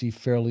you'll see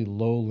fairly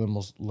low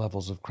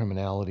levels of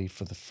criminality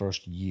for the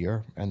first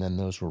year, and then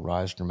those will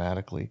rise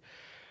dramatically.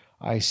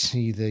 I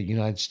see the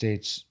United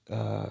States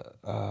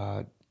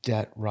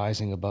debt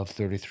rising above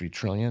 $33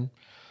 trillion.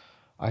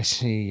 I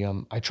see.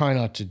 I try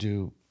not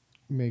to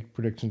make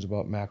predictions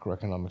about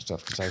macroeconomic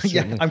stuff, because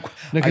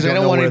I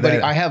don't want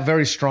anybody. I have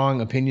very strong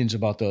opinions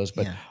about those,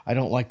 but I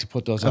don't like to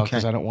put those out,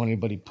 because I don't want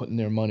anybody putting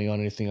their money on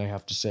anything I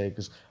have to say,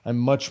 because I'm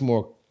much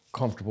more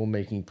comfortable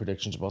making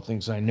predictions about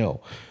things I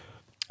know.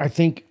 I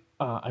think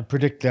I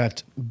predict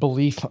that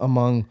belief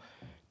among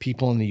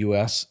people in the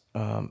U.S.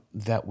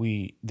 that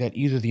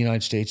either the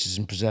United States is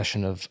in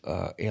possession of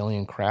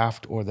alien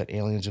craft, or that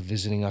aliens are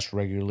visiting us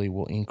regularly,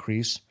 will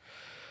increase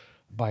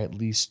by at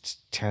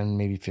least 10,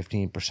 maybe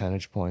 15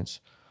 percentage points.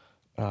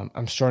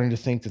 I'm starting to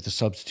think that the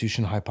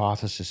substitution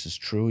hypothesis is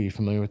true. Are you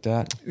familiar with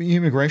that?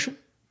 Immigration?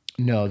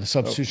 No, the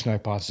substitution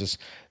hypothesis,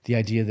 the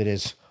idea that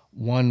is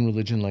one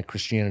religion like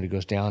Christianity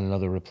goes down,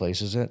 another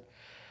replaces it.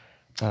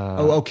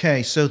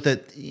 Okay. So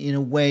that in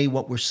a way,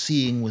 what we're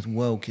seeing with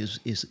woke is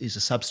a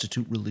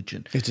substitute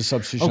religion. It's a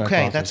substitution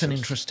hypothesis. Okay, that's an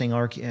interesting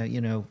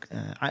argument.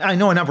 I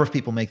know a number of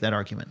people make that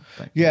argument.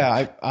 But,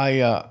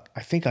 I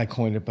think I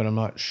coined it, but I'm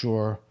not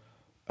sure.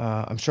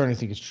 I'm starting to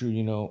think it's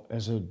true,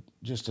 as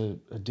just a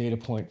data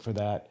point for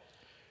that.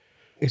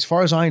 As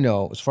far as I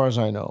know,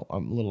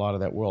 I'm a little out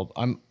of that world.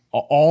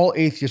 All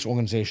atheist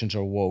organizations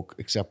are woke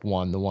except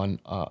one, the one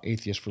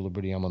Atheist for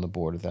Liberty. I'm on the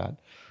board of that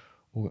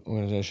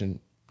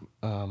organization,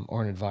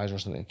 or an advisor or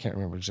something. I can't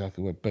remember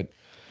exactly what, but.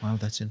 Wow,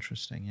 that's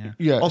interesting. Yeah.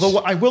 Yes. Although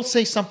I will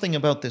say something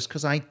about this,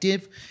 because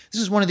this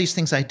is one of these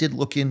things I did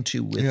look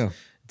into with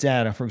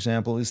data, for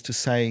example, is to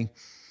say,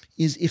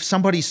 is if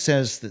somebody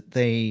says that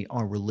they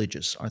are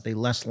religious, are they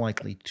less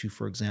likely to,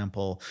 for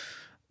example,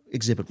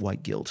 exhibit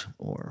white guilt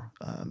or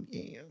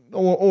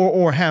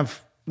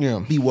have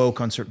be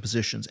woke on certain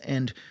positions?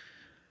 And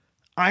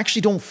I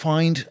actually don't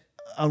find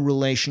a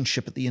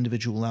relationship at the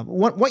individual level.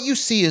 What you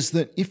see is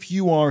that if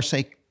you are,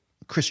 say,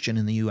 Christian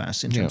in the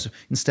U.S. in terms of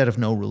instead of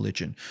no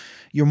religion,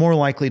 you're more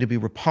likely to be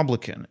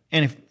Republican.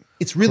 And if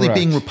it's really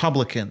being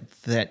Republican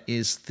that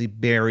is the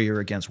barrier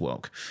against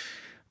woke.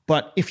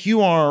 But if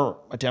you are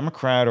a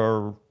Democrat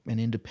or an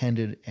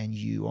independent and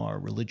you are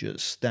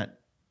religious, that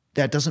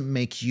doesn't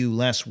make you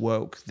less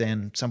woke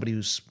than somebody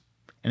who's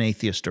an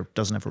atheist or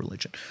doesn't have a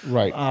religion.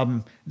 Right.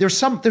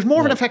 There's more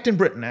of an effect in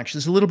Britain, actually.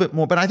 There's a little bit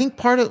more, but I think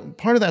part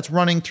of that's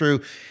running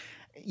through.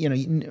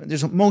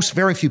 There's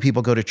very few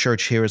people go to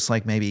church here. It's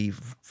like maybe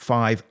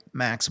 5,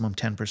 maximum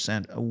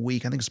 10% a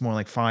week. I think it's more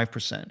like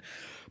 5%.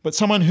 But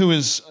someone who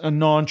is a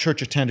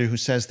non-church attender who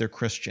says they're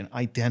Christian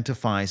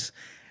identifies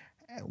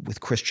with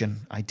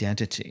Christian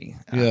identity.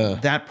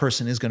 That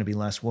person is going to be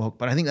less woke.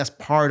 But I think that's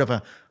part of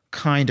a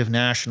kind of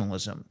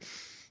nationalism.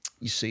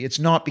 You see, it's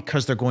not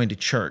because they're going to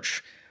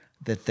church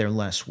that they're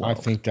less woke. I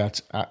think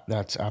that's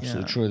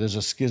absolutely true. There's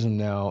a schism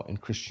now in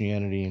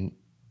Christianity and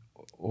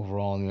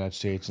overall in the United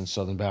States and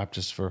Southern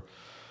Baptists. For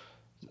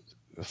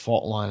the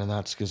fault line in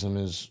that schism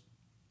is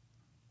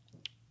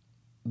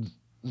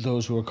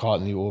those who are caught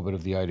in the orbit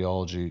of the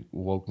ideology,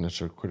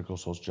 wokeness, or critical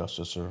social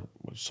justice, or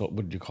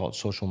what do you call it,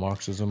 social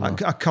Marxism? Or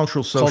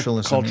Cultural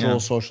socialism. cultural yeah.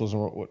 socialism,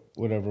 or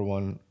whatever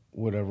one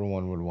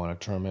would want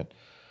to term it.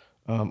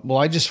 Well,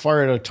 I just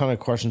fired a ton of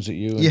questions at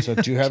you. And so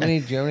do you have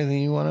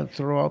anything you want to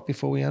throw out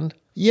before we end?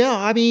 Yeah,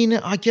 I mean,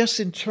 I guess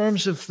in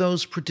terms of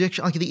those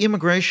predictions, like the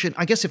immigration,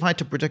 I guess if I had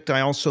to predict,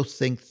 I also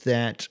think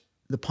that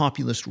the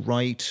populist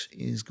right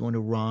is going to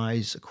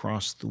rise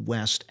across the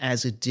West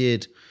as it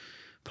did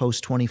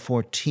post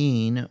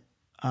 2014.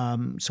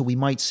 So we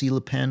might see Le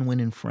Pen win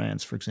in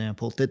France, for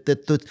example.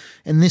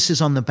 And this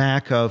is on the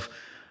back of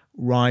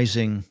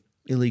rising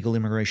illegal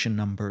immigration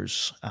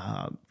numbers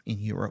in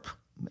Europe,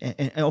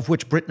 of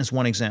which Britain is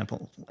one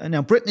example.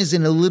 Now, Britain is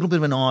in a little bit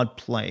of an odd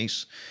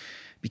place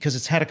because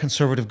it's had a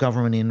conservative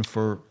government in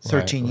for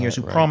 13 years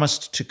who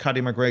promised to cut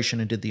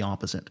immigration and did the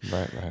opposite.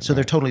 So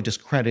they're totally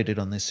discredited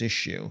on this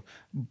issue.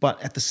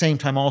 But at the same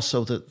time,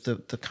 also,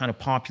 the kind of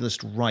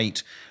populist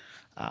right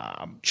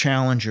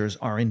challengers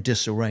are in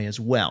disarray as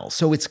well.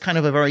 So it's kind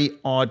of a very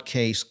odd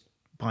case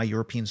by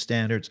European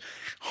standards.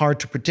 Hard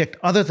to predict,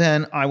 other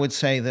than I would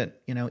say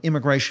that,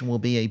 immigration will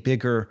be a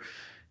bigger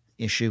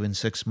issue in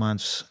 6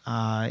 months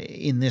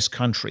in this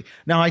country.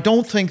 Now, I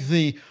don't think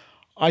the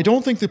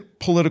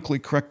politically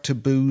correct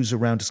taboos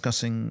around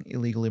discussing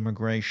illegal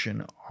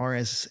immigration are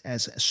as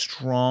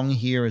strong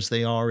here as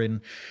they are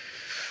in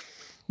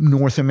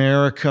North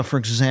America, for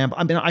example.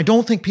 I mean, I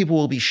don't think people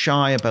will be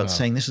shy about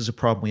saying this is a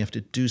problem, we have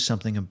to do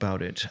something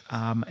about it.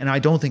 And I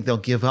don't think they'll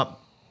give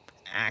up,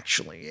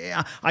 actually.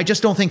 I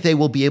just don't think they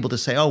will be able to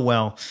say, oh,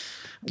 well,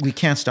 we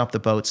can't stop the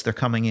boats, they're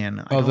coming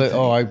in.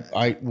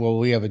 Well,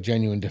 we have a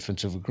genuine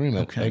difference of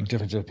agreement, a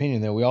difference of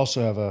opinion there. We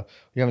also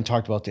we haven't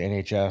talked about the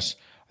NHS.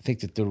 I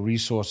think that the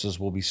resources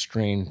will be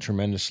strained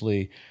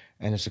tremendously,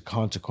 and as a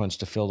consequence,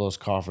 to fill those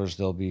coffers,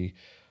 there'll be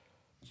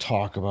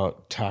talk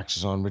about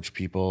taxes on rich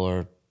people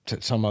or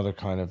some other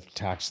kind of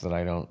tax that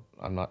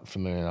I'm not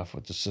familiar enough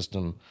with the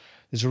system.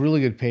 There's a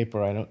really good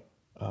paper.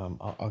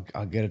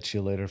 I'll get it to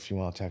you later if you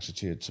want. I'll text it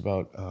to you. It's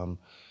about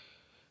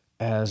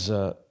as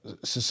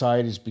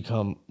societies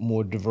become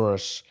more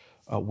diverse,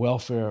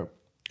 welfare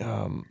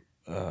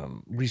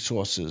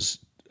resources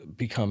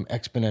become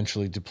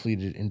exponentially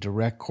depleted in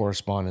direct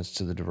correspondence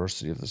to the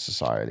diversity of the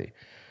society.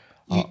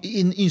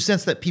 In the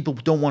sense that people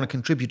don't want to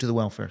contribute to the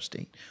welfare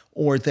state,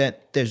 or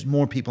that there's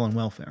more people on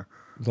welfare?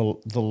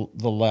 The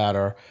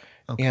latter,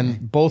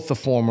 and both the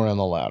former and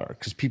the latter,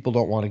 because people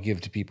don't want to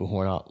give to people who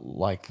are not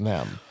like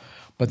them.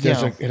 But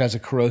it has a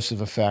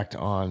corrosive effect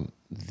on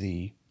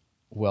the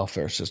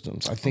welfare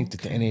systems. I think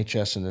that the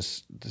NHS in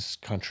this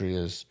country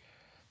is.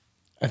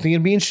 I think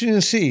it'd be interesting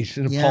to see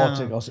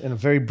politics. In a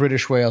very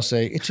British way, I'll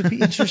say it should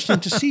be interesting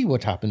to see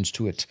what happens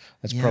to it.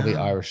 That's probably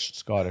Irish,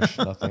 Scottish.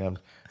 Nothing. I'm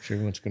sure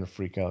everyone's going to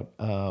freak out.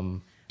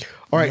 All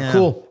right,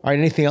 cool. All right,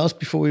 anything else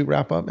before we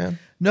wrap up, man?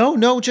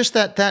 No, just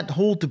that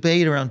whole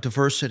debate around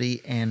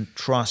diversity and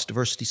trust,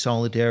 diversity,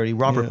 solidarity.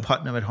 Robert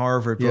Putnam at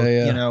Harvard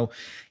wrote,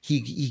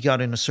 he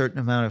got in a certain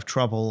amount of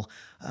trouble.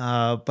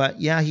 But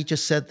he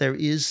just said there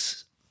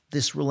is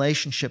this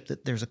relationship,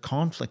 that there's a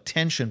conflict,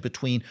 tension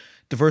between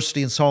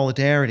diversity and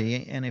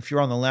solidarity. And if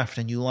you're on the left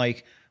and you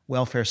like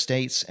welfare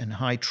states and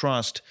high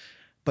trust,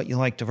 but you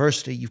like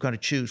diversity, you've got to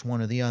choose one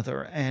or the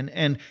other.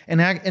 And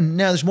now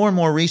there's more and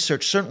more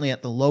research, certainly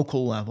at the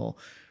local level.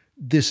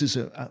 This is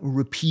a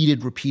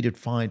repeated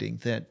finding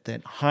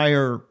that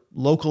higher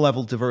local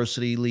level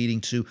diversity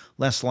leading to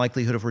less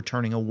likelihood of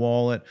returning a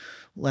wallet,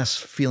 less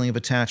feeling of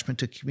attachment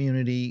to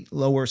community,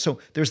 lower. So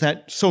there's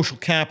that social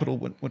capital,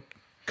 what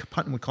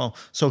Putnam would call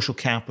social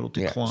capital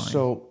decline.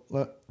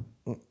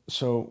 Yeah.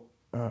 So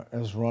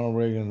as Ronald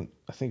Reagan,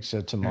 I think,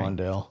 said to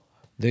Mondale,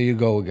 there you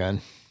go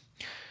again.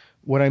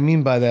 What I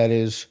mean by that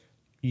is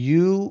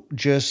you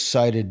just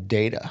cited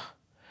data.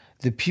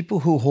 The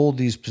people who hold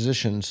these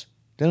positions,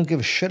 they don't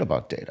give a shit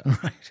about data.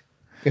 Right.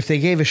 If they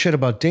gave a shit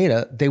about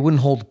data, they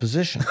wouldn't hold the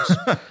positions.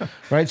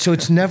 Right? So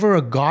it's never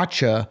a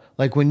gotcha.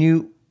 Like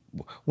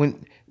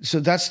so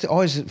that's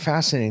always a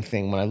fascinating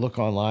thing when I look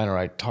online or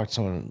I talk to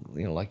someone,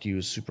 like you,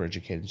 who's super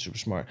educated, super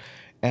smart,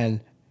 and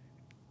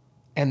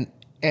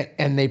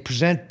they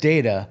present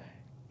data,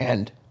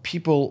 and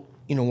people,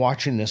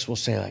 watching this will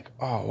say like,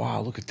 oh,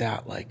 wow, look at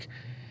that. Like,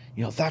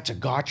 that's a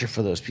gotcha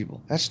for those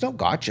people. That's no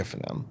gotcha for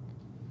them.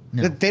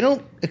 No. They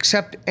don't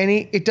accept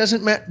any, it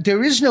doesn't matter.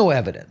 There is no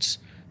evidence.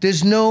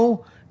 There's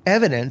no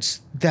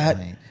evidence that,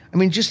 right. I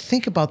mean, just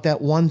think about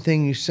that one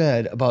thing you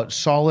said about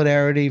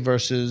solidarity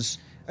versus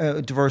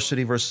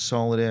diversity versus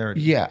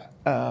solidarity. Yeah.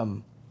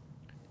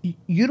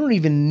 You don't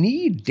even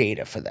need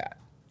data for that.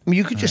 I mean,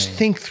 you could just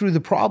think through the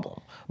problem.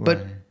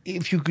 But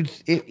if you could,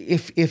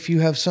 if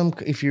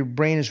your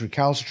brain is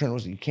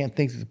recalcitrant, you can't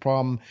think through the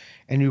problem,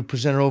 and you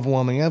present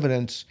overwhelming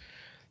evidence,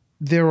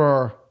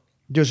 there's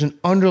an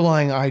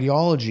underlying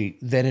ideology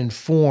that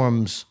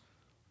informs.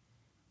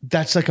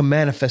 That's like a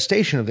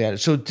manifestation of that.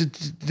 So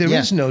there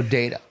is no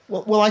data.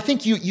 Well, I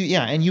think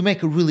and you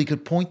make a really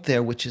good point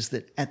there, which is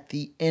that at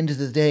the end of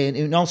the day,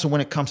 and also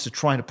when it comes to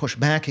trying to push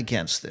back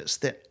against this,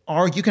 that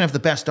you can have the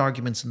best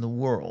arguments in the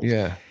world.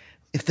 Yeah.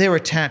 if they're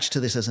attached to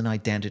this as an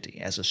identity,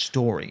 as a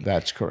story,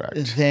 That's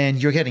correct. then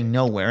you're getting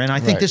nowhere. And I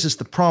think Right. this is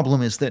the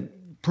problem, is that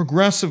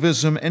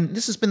progressivism, and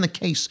this has been the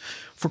case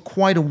for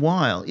quite a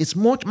while, it's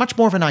much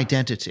more of an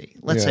identity,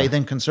 let's say,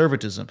 than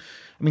conservatism.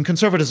 I mean,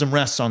 conservatism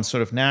rests on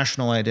sort of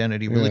national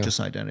identity, religious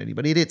identity,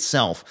 but it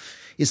itself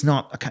is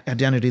not an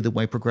identity the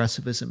way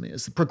progressivism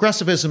is.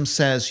 Progressivism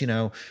says, you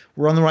know,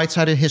 we're on the right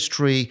side of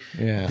history.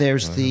 Yeah,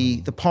 There's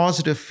the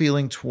positive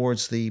feeling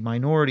towards the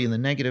minority and the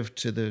negative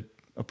to the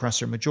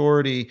oppressor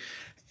majority,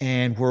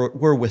 and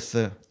we're with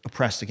the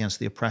oppressed against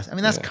the oppressed. I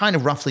mean, that's kind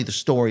of roughly the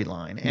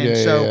storyline.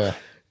 And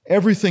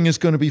everything is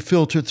going to be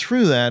filtered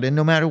through that, and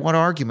no matter what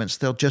arguments,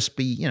 they'll just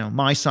be, you know,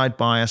 my side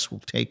bias will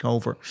take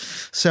over.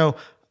 So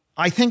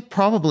I think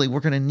probably we're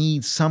going to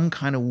need some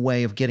kind of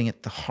way of getting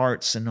at the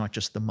hearts and not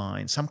just the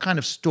minds, some kind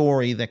of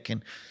story that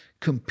can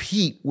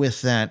compete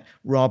with that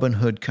Robin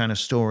Hood kind of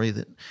story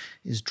that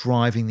is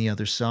driving the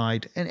other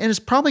side. And it's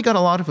probably got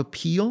a lot of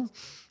appeal,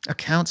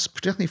 accounts,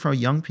 particularly for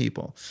young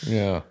people.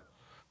 Yeah.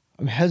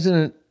 I'm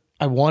hesitant.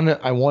 I want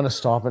to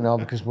stop it now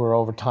because we're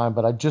over time,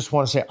 but I just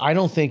want to say I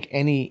don't think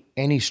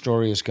any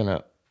story is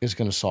gonna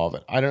solve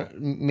it. I don't.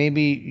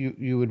 Maybe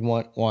you would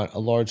want a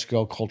large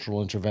scale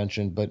cultural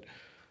intervention, but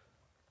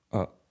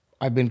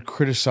I've been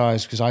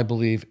criticized because I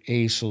believe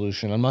a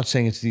solution. I'm not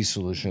saying it's the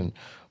solution,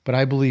 but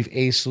I believe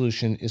a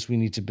solution is we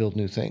need to build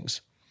new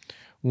things.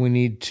 We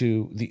need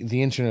to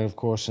the internet, of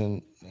course,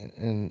 and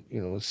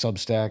you know,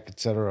 Substack, et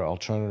cetera,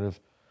 alternative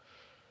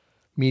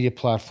media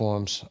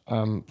platforms.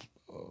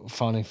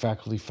 Founding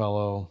faculty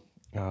fellow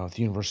at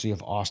the University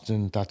of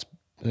Austin. That's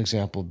an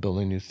example of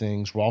building new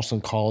things. Ralston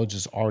College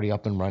is already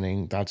up and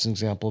running. That's an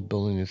example of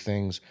building new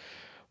things.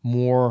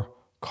 More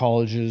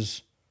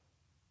colleges,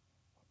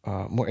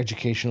 more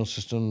educational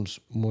systems,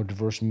 more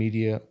diverse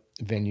media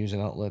venues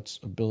and outlets.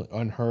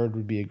 Unheard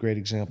would be a great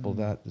example of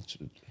that. It's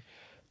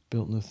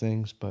built new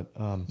things, but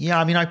yeah,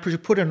 I mean, I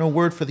put in a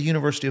word for the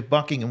University of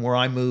Buckingham, where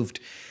I moved,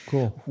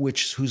 cool.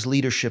 whose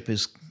leadership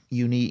is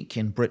unique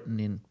in Britain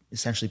in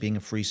essentially being a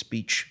free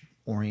speech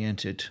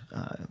oriented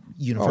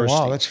university.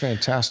 Oh wow, that's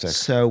fantastic.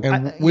 So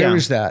and where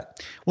is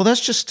that? Well, that's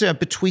just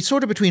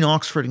between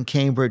Oxford and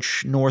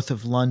Cambridge, north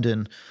of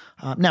London.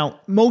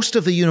 Now, most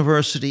of the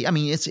university, I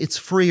mean, it's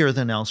freer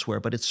than elsewhere,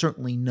 but it's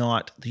certainly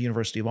not the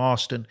University of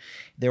Austin.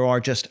 There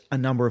are just a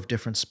number of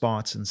different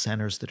spots and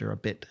centers that are a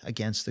bit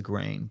against the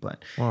grain,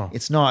 but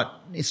it's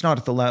not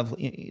at the level.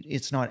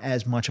 It's not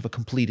as much of a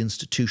complete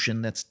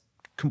institution that's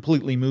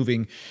completely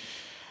moving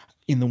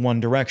in the one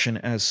direction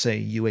as, say,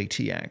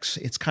 UATX.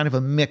 It's kind of a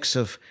mix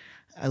of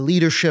a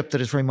leadership that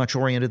is very much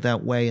oriented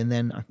that way, and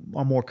then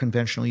a more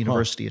conventional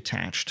university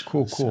attached.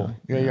 Cool. So,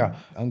 yeah.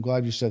 I'm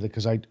glad you said that,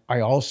 because I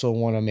also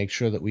want to make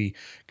sure that we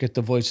get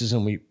the voices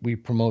and we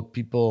promote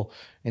people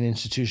and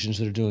institutions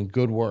that are doing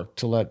good work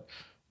to let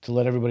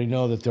everybody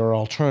know that there are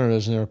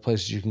alternatives and there are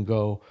places you can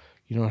go.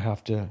 You don't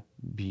have to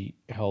be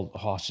held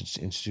hostage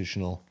to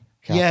institutional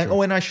capture. Yeah.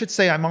 Oh, and I should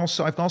say I've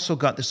also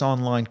got this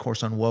online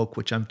course on woke,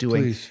 which I'm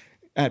doing. Please.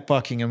 At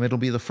Buckingham. It'll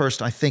be the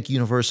first, I think,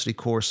 university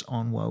course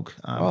on woke.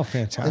 Oh,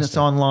 fantastic. And it's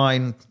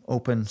online,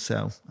 open,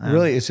 so.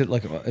 Really? Is it a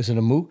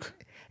MOOC?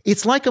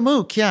 It's like a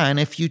MOOC, yeah. And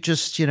if you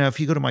just, if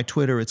you go to my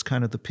Twitter, it's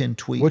kind of the pinned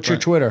tweet. What's your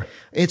Twitter?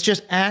 It's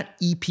just at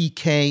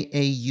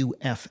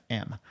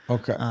EPKAUFM.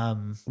 Okay.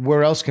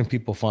 Where else can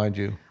people find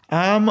you?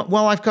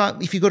 Well,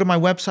 if you go to my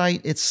website,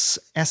 it's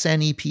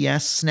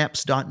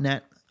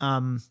snepsneps.net.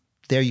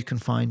 There you can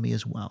find me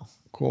as well.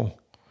 Cool.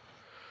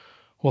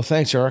 Well,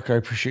 thanks, Eric. I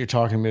appreciate you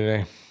talking to me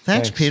today.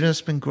 Thanks, Peter.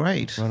 It's been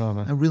great. Right on,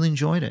 man. I really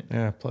enjoyed it.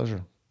 Yeah,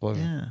 pleasure.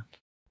 Yeah.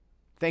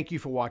 Thank you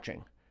for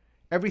watching.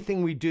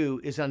 Everything we do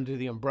is under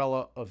the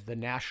umbrella of the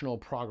National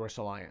Progress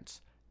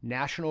Alliance,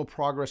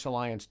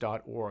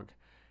 nationalprogressalliance.org.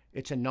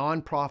 It's a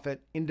nonprofit,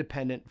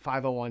 independent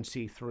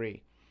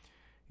 501c3.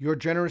 Your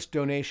generous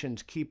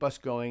donations keep us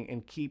going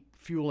and keep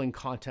fueling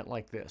content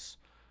like this.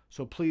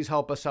 So please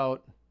help us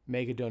out.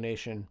 Make a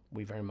donation.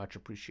 We very much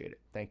appreciate it.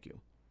 Thank you.